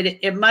assume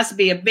it must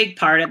be a big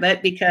part of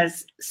it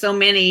because so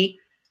many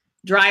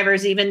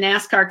drivers, even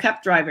NASCAR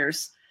Cup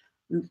drivers,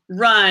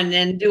 run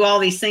and do all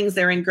these things.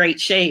 They're in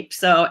great shape.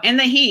 So, and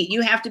the heat,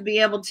 you have to be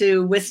able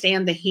to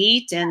withstand the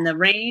heat and the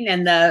rain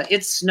and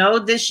it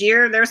snowed this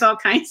year. There's all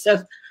kinds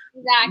of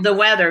the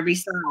weather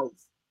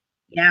besides.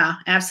 Yeah,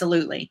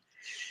 absolutely.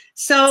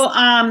 So,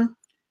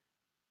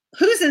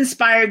 who's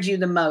inspired you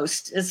the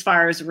most as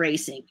far as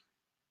racing?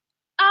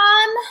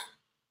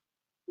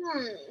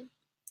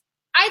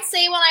 I'd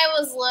say when I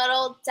was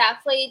little,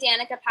 definitely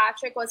Danica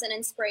Patrick was an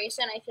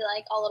inspiration. I feel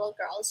like all little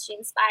girls, she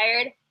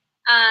inspired.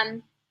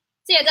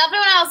 So yeah, definitely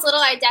when I was little,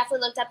 I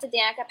definitely looked up to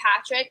Danica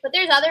Patrick. But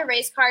there's other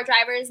race car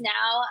drivers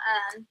now.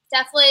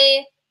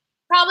 Definitely,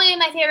 probably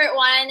my favorite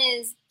one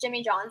is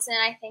Jimmie Johnson.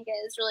 I think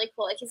is really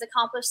cool. Like he's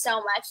accomplished so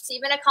much. To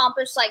even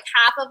accomplish like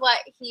half of what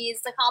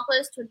he's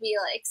accomplished would be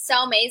like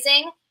so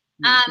amazing.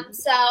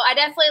 So I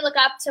definitely look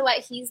up to what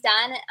he's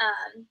done.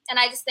 And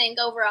I just think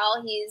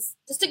overall he's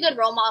just a good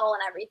role model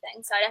and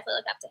everything. So I definitely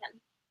look up to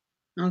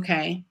him.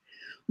 Okay.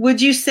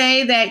 Would you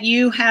say that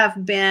you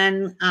have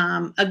been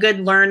a good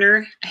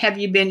learner? Have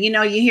you been, you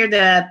hear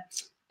the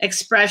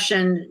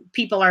expression,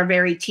 people are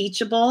very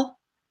teachable.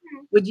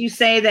 Would you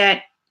say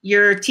that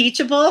you're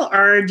teachable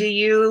or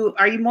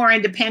are you more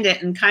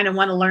independent and kind of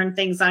want to learn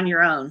things on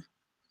your own?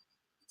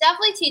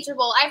 Definitely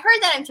teachable. I've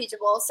heard that I'm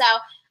teachable. So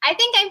I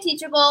think I'm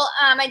teachable.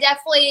 I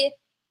definitely,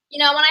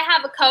 when I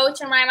have a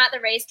coach and when I'm at the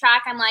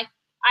racetrack, I'm like,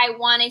 I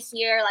want to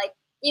hear like,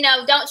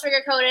 don't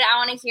sugarcoat it. I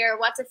want to hear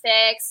what to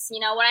fix,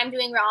 what I'm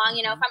doing wrong.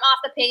 If I'm off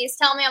the pace,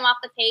 tell me I'm off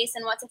the pace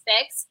and what to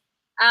fix.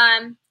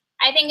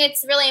 I think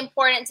it's really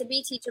important to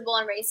be teachable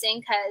in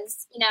racing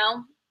because,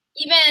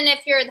 even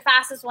if you're the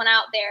fastest one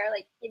out there,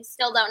 like you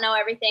still don't know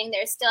everything.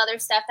 There's still other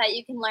stuff that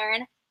you can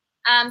learn.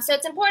 So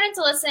it's important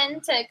to listen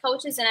to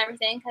coaches and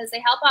everything because they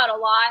help out a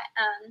lot.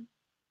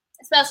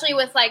 Especially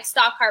with like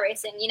stock car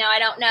racing, I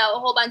don't know a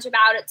whole bunch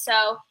about it.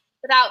 So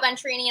without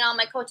Venturini and all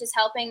my coaches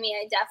helping me,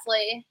 I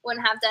definitely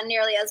wouldn't have done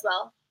nearly as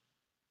well.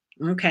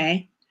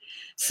 Okay.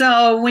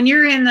 So when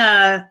you're in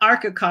the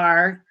ARCA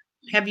car,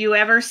 have you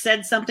ever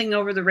said something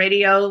over the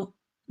radio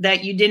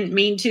that you didn't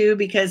mean to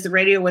because the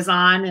radio was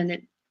on and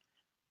it,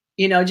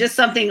 just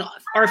something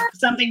or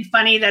something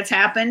funny that's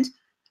happened?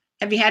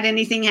 Have you had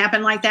anything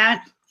happen like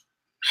that?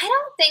 I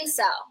don't think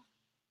so.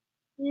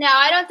 No,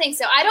 I don't think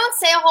so. I don't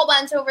say a whole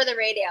bunch over the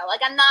radio. Like,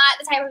 I'm not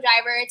the type of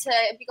driver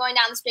to be going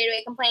down the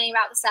straightaway complaining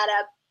about the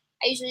setup.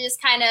 I usually just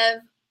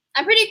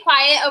I'm pretty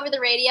quiet over the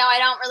radio. I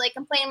don't really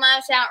complain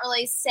much. I don't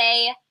really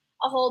say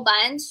a whole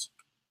bunch.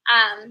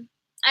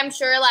 I'm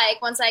sure,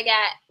 like, once I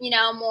get,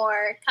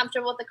 more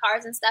comfortable with the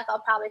cars and stuff,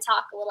 I'll probably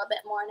talk a little bit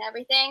more and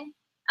everything.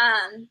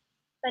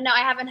 But no,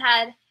 I haven't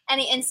had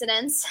any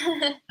incidents.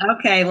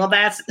 Okay, well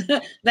that's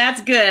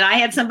good. I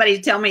had somebody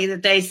tell me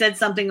that they said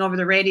something over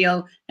the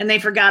radio and they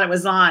forgot it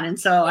was on, and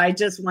so I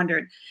just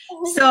wondered.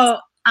 So,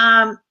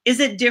 is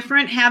it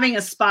different having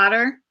a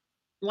spotter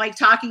like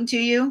talking to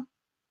you?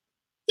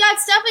 Yeah,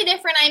 it's definitely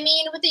different. I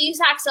mean, with the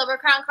USAC Silver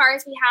Crown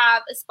cars, we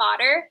have a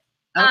spotter.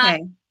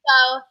 Okay.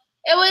 So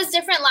it was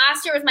different.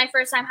 Last year was my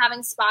first time having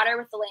a spotter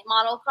with the late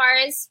model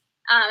cars.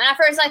 And at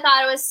first I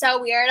thought it was so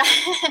weird.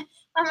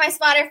 When my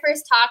spotter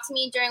first talked to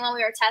me during when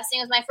we were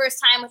testing, it was my first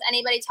time with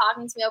anybody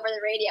talking to me over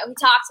the radio. He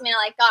talked to me and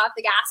I got off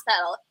the gas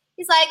pedal.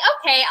 He's like,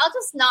 okay, I'll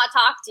just not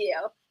talk to you.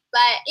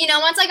 But,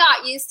 once I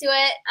got used to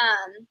it,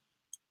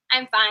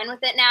 I'm fine with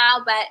it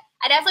now. But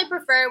I definitely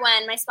prefer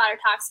when my spotter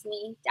talks to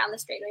me down the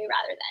straightaway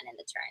rather than in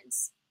the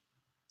turns.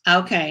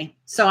 Okay.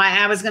 So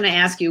I was going to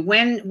ask you,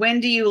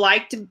 when do you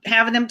like to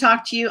have them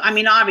talk to you? I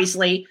mean,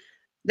 obviously,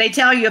 they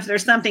tell you if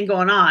there's something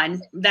going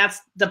on. That's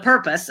the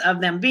purpose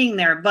of them being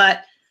there.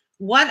 But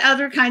what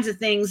other kinds of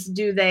things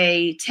do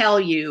they tell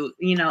you,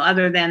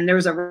 other than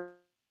there's a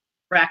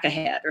wreck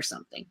ahead or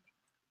something?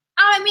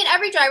 I mean,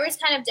 every driver is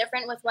kind of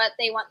different with what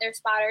they want their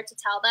spotter to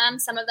tell them.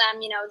 Some of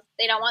them,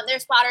 they don't want their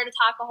spotter to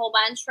talk a whole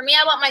bunch. For me,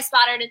 I want my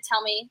spotter to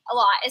tell me a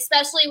lot,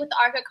 especially with the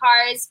ARCA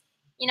cars.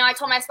 I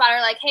told my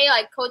spotter, like, hey,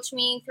 like, coach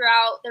me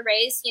throughout the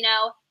race.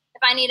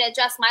 If I need to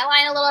adjust my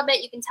line a little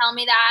bit, you can tell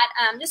me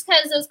that. Just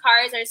because those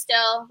cars were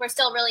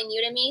still really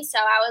new to me. So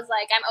I was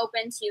like, I'm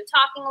open to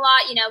talking a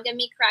lot, give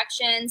me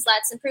corrections.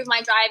 Let's improve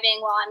my driving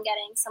while I'm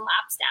getting some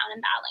laps down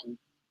and battling.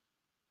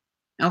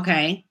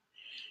 Okay.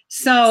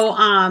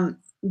 So,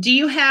 do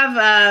you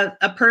have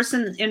a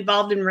person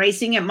involved in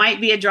racing? It might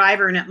be a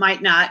driver and it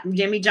might not.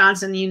 Jimmie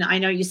Johnson, I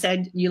know you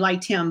said you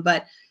liked him,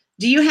 but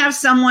do you have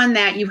someone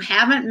that you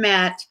haven't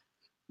met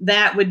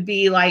that would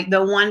be like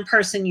the one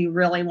person you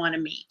really want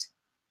to meet?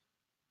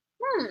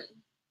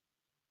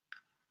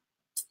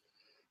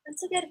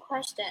 That's a good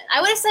question.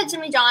 I would have said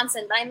Jimmie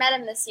Johnson, but I met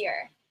him this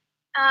year.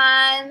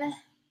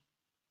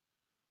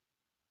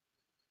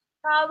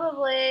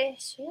 Probably,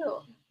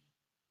 shoot.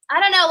 I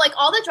don't know, like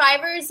all the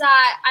drivers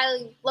that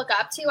I look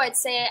up to, I'd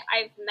say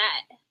I've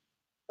met,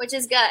 which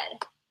is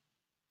good.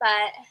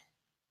 But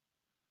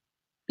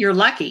you're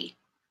lucky.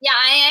 Yeah,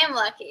 I am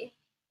lucky.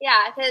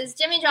 Yeah, because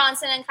Jimmie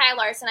Johnson and Kyle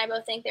Larson, I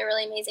both think they're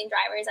really amazing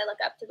drivers. I look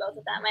up to both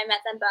of them. I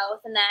met them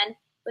both. And then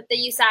with the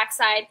USAC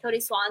side, Cody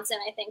Swanson,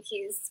 I think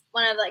he's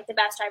one of like the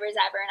best drivers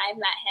ever, and I've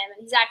met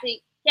him. And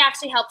he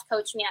actually helped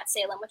coach me at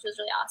Salem, which was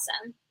really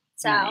awesome.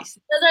 So nice.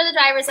 Those are the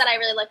drivers that I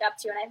really look up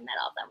to, and I've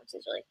met all of them, which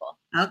is really cool.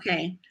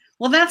 Okay.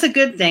 Well, that's a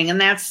good thing. And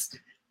that's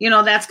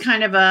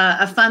kind of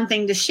a fun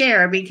thing to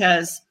share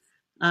because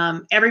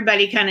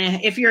everybody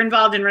if you're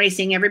involved in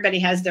racing, everybody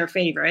has their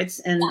favorites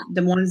and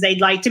the ones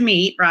they'd like to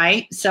meet,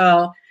 right?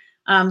 So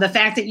the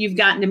fact that you've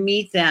gotten to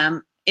meet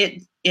them,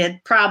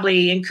 it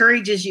probably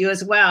encourages you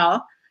as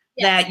well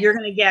that you're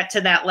going to get to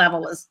that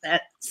level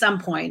at some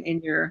point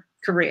in your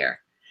career.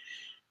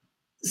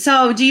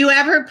 So do you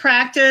ever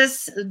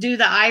do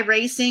the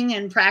iRacing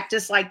and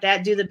practice like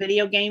that, do the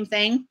video game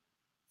thing?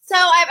 So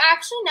I've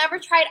actually never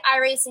tried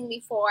iRacing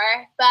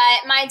before,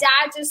 but my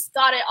dad just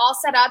got it all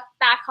set up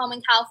back home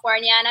in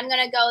California, and I'm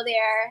going to go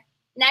there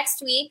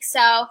next week. So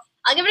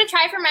I'll give it a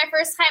try for my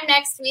first time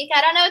next week.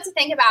 I don't know what to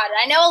think about it.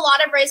 I know a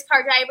lot of race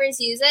car drivers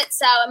use it,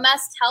 so it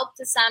must help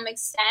to some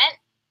extent.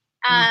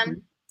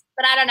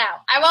 But I don't know.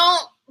 I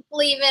won't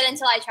believe it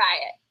until I try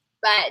it.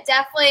 But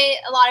definitely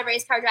a lot of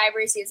race car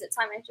drivers use it,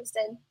 so I'm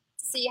interested to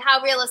see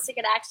how realistic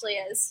it actually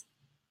is.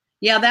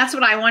 Yeah, that's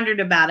what I wondered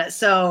about it.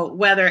 So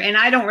and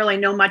I don't really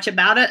know much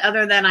about it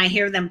other than I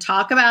hear them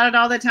talk about it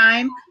all the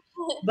time,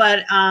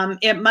 but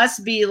it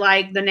must be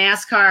like the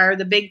NASCAR,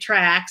 the big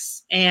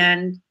tracks,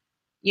 and,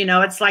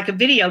 it's like a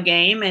video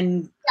game,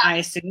 and I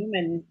assume,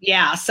 and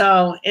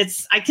so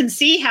I can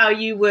see how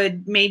you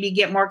would maybe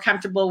get more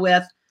comfortable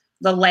with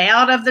the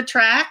layout of the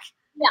track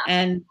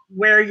and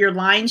where your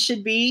line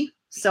should be.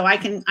 So I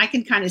can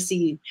kind of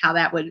see how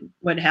that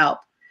would help.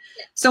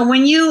 So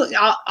when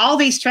all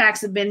these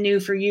tracks have been new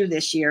for you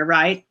this year,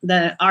 right?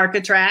 The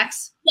ARCA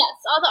tracks? Yes,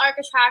 all the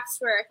ARCA tracks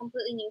were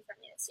completely new for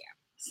me this year.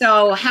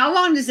 So how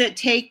long does it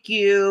take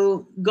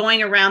you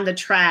going around the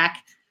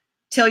track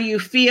till you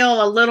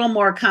feel a little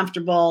more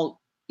comfortable,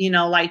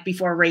 like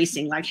before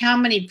racing? Like how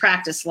many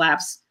practice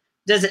laps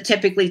does it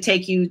typically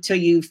take you till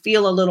you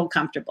feel a little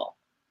comfortable?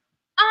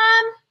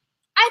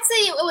 I'd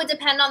say it would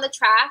depend on the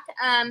track.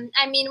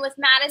 I mean, with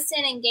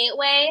Madison and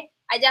Gateway,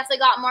 I definitely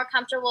got more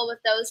comfortable with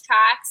those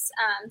tracks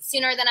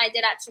sooner than I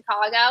did at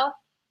Chicago.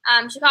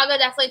 Chicago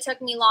definitely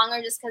took me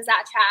longer just because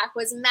that track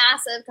was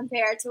massive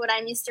compared to what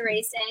I'm used to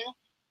racing.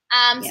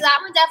 So that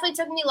one definitely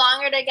took me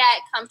longer to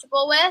get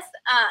comfortable with.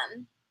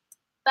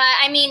 But,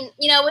 I mean,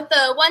 with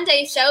the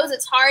one-day shows,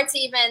 it's hard to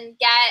even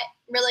get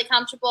really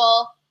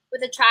comfortable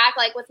with a track.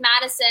 Like with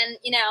Madison,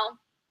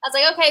 I was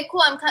like, okay,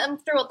 cool, I'm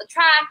comfortable with the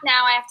track.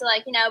 Now I have to,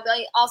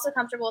 be also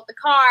comfortable with the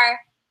car.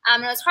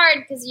 And it was hard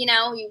because, you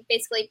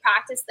basically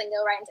practice, then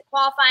go right into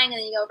qualifying, and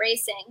then you go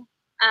racing.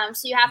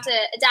 So you have to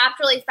adapt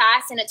really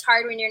fast, and it's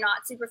hard when you're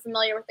not super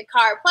familiar with the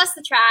car, plus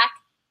the track.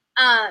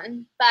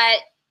 But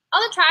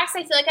all the tracks,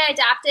 I feel like I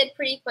adapted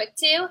pretty quick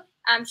to.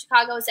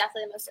 Chicago was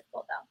definitely the most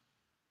difficult, though.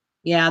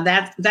 Yeah,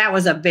 that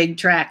was a big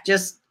track.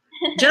 Just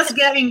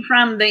getting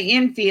from the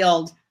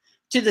infield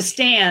to the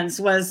stands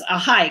was a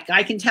hike.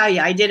 I can tell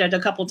you, I did it a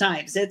couple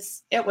times.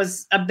 It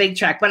was a big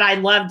track, but I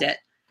loved it.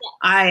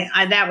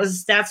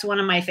 That's one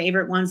of my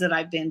favorite ones that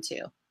I've been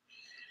to.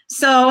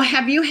 So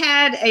have you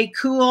had a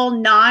cool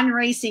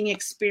non-racing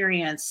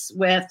experience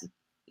with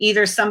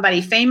either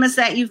somebody famous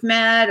that you've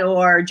met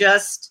or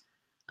just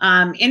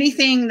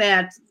anything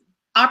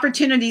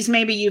opportunities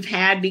maybe you've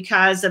had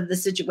because of the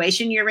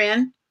situation you're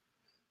in?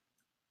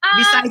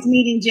 Besides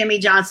meeting Jimmie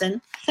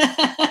Johnson.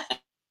 Non-racing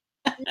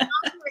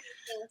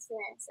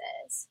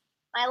experiences.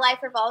 My life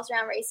revolves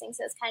around racing,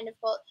 so it's kind of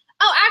cool.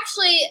 Oh,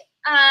 actually,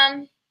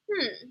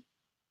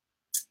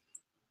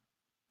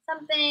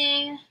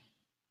 something.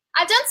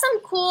 I've done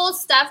some cool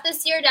stuff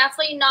this year,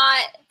 definitely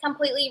not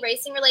completely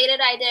racing related.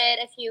 I did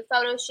a few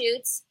photo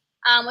shoots,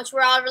 which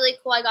were all really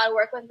cool. I got to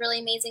work with really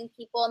amazing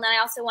people. And then I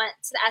also went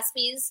to the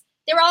ESPYs.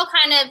 They were all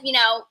kind of,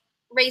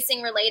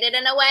 racing related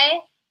in a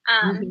way.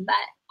 But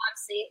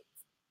obviously,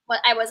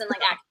 I wasn't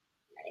like acting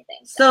or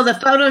anything. So the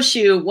photo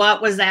shoot,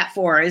 what was that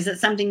for? Is it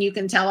something you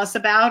can tell us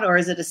about, or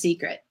is it a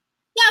secret?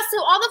 Yeah,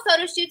 so all the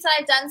photo shoots that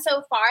I've done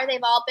so far,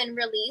 they've all been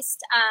released.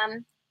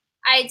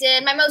 I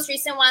did, my most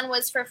recent one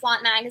was for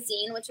Flaunt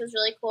Magazine, which was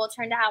really cool. It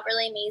turned out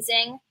really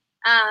amazing.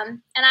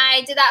 And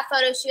I did that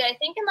photo shoot, I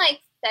think in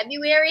like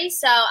February.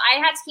 So I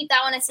had to keep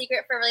that one a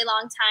secret for a really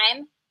long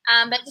time.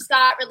 But it just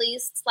got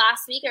released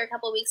last week or a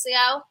couple of weeks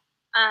ago.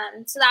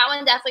 So that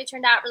one definitely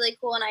turned out really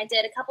cool. And I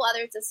did a couple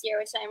others this year,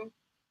 which I'm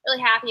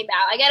really happy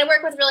about. I get to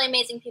work with really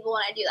amazing people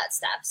when I do that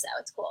stuff. So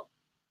it's cool.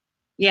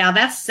 Yeah,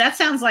 that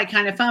sounds like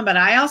kind of fun, but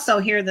I also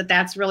hear that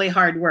that's really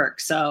hard work.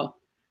 So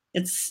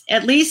it's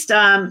at least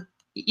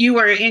you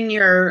were in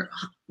your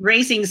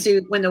racing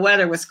suit when the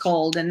weather was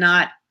cold and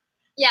not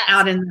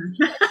out in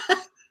the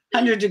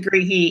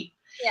 100-degree heat.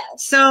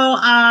 Yes. So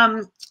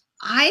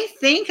I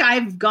think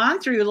I've gone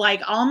through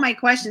like all my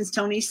questions,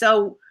 Toni.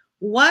 So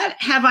what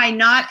have I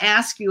not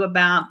asked you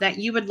about that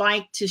you would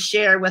like to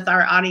share with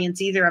our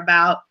audience, either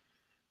about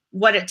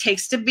what it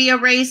takes to be a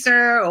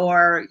racer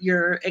or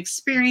your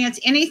experience,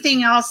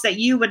 anything else that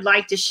you would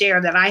like to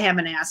share that I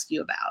haven't asked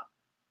you about?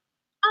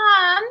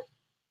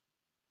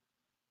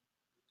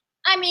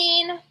 I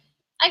mean,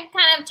 I can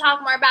kind of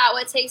talk more about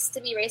what it takes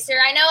to be a racer.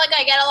 I know, like,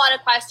 I get a lot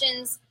of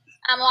questions.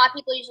 A lot of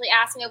people usually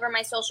ask me over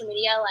my social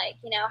media, like,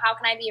 you know, how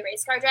can I be a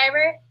race car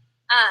driver?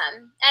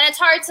 And it's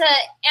hard to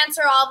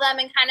answer all of them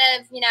and kind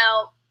of, you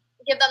know,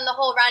 give them the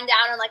whole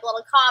rundown and like a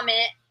little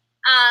comment.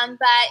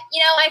 But,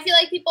 you know, I feel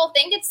like people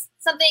think it's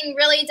something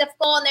really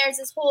difficult and there's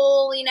this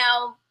whole, you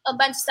know, a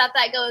bunch of stuff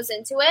that goes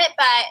into it.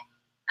 But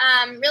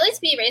really to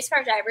be a race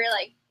car driver,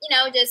 like, you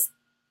know, just,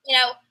 you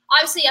know,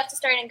 obviously you have to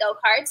start in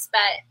go-karts,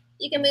 but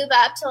you can move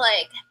up to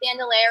like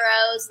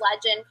bandoleros,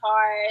 legend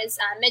cars,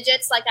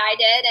 midgets like I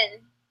did,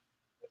 and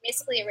you're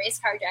basically a race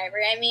car driver.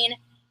 I mean,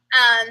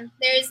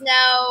 there's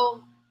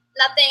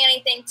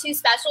anything too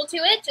special to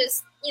it.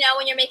 Just, you know,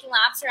 when you're making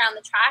laps around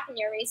the track and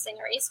you're racing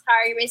a race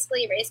car, you're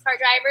basically a race car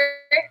driver.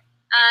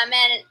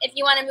 And if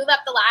you want to move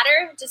up the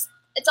ladder, just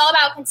it's all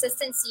about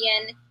consistency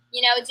and,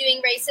 you know,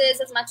 doing races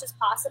as much as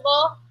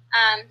possible.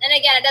 And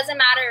again, it doesn't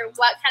matter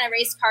what kind of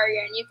race car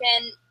you're in. You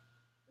can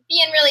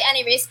be in really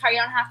any race car.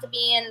 You don't have to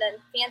be in the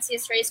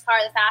fanciest race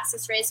car, the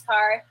fastest race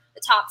car,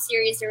 the top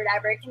series or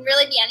whatever. It can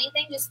really be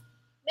anything. Just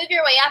move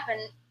your way up, and,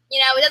 you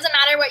know, it doesn't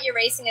matter what you're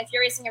racing. If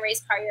you're racing a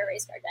race car, you're a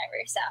race car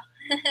driver. So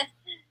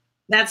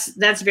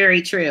that's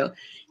very true.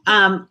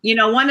 You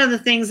know, one of the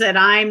things that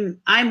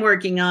I'm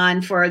working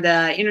on for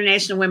the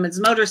International Women's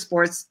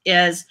Motorsports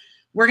is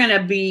we're going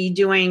to be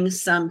doing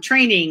some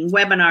training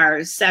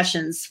webinar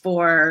sessions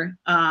for,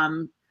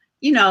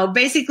 you know,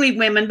 basically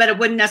women, but it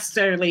wouldn't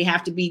necessarily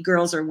have to be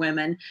girls or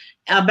women.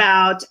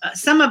 About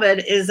some of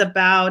it is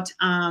about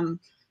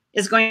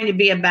is going to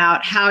be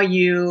about how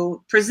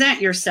you present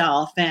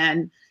yourself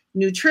and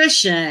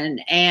nutrition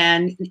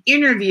and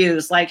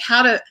interviews, like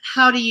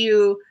how do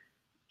you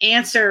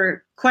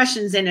answer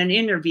questions in an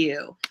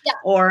interview,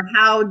 or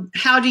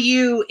how do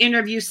you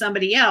interview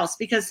somebody else,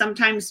 because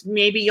sometimes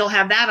maybe you'll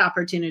have that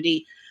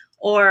opportunity,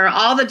 or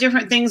all the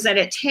different things that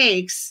it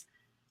takes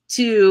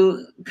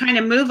to kind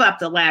of move up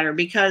the ladder,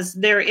 because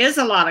there is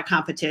a lot of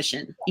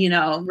competition, you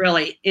know,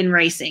 really in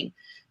racing.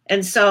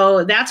 And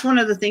so that's one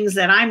of the things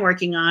that I'm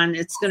working on.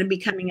 It's going to be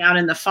coming out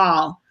in the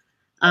fall.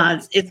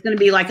 It's going to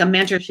be like a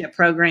mentorship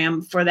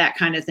program for that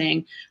kind of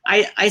thing.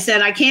 I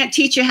said, I can't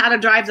teach you how to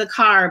drive the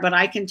car, but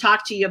I can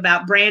talk to you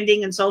about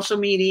branding and social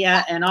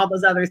media and all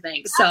those other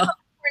things. So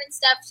important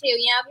stuff too.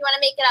 You know, if you want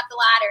to make it up the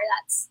ladder,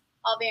 that's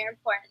all very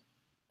important.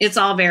 It's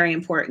all very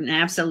important.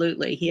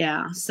 Absolutely.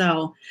 Yeah.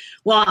 So,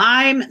 well,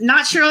 I'm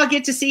not sure I'll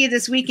get to see you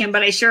this weekend,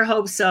 but I sure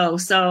hope so.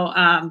 So,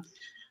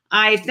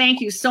 I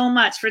thank you so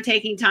much for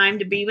taking time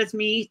to be with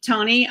me,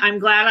 Toni. I'm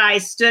glad I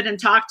stood and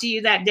talked to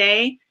you that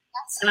day.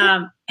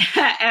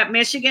 At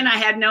Michigan. I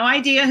had no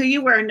idea who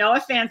you were. No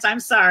offense. I'm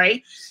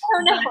sorry.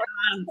 Oh, no.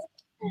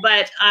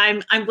 But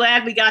I'm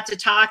glad we got to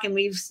talk, and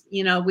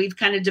we've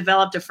kind of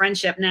developed a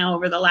friendship now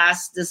over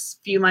this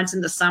few months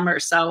in the summer.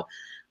 So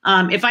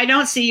if I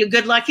don't see you,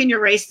 good luck in your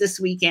race this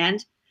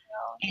weekend.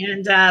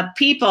 And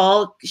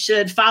people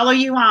should follow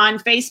you on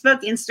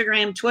Facebook,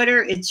 Instagram,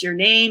 Twitter. It's your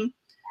name.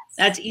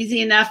 That's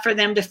easy enough for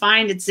them to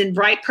find. It's in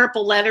bright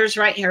purple letters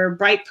right here,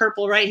 bright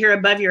purple right here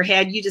above your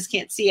head. You just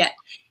can't see it.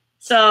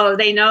 So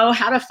they know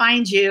how to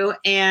find you.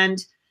 And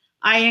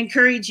I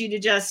encourage you to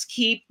just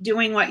keep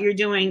doing what you're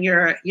doing.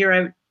 You're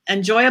an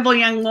enjoyable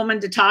young woman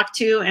to talk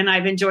to, and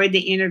I've enjoyed the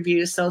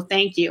interview. So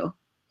thank you.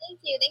 Thank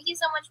you. Thank you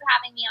so much for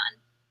having me on.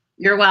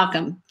 You're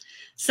welcome.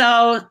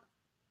 So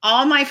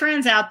all my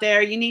friends out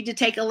there, you need to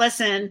take a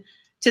listen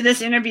to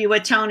this interview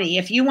with Toni.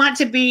 If you want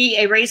to be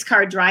a race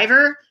car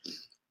driver,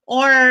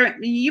 or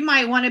you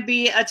might want to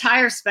be a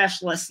tire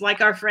specialist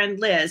like our friend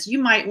Liz, you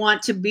might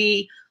want to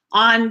be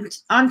on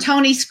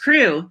Toni's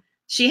crew.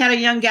 She had a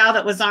young gal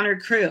that was on her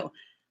crew.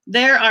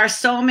 There are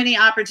so many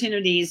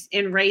opportunities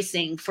in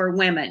racing for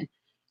women.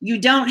 You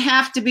don't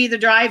have to be the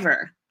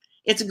driver.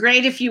 It's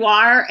great if you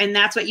are, and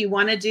that's what you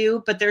want to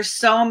do, but there's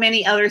so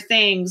many other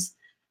things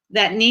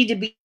that need to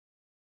be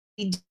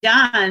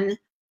done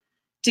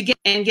to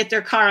get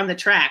their car on the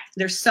track.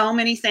 There's so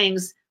many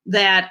things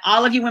that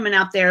all of you women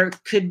out there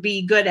could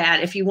be good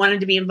at if you wanted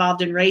to be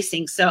involved in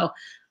racing. So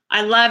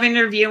I love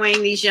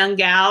interviewing these young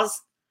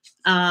gals.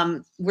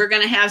 We're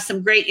going to have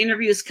some great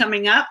interviews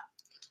coming up.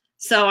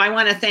 So I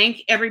want to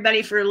thank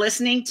everybody for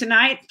listening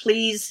tonight.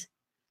 Please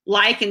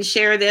like and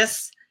share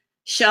this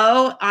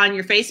show on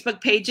your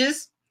Facebook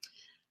pages.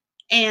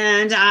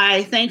 And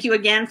I thank you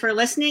again for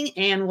listening,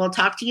 and we'll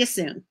talk to you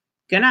soon.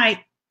 Good night.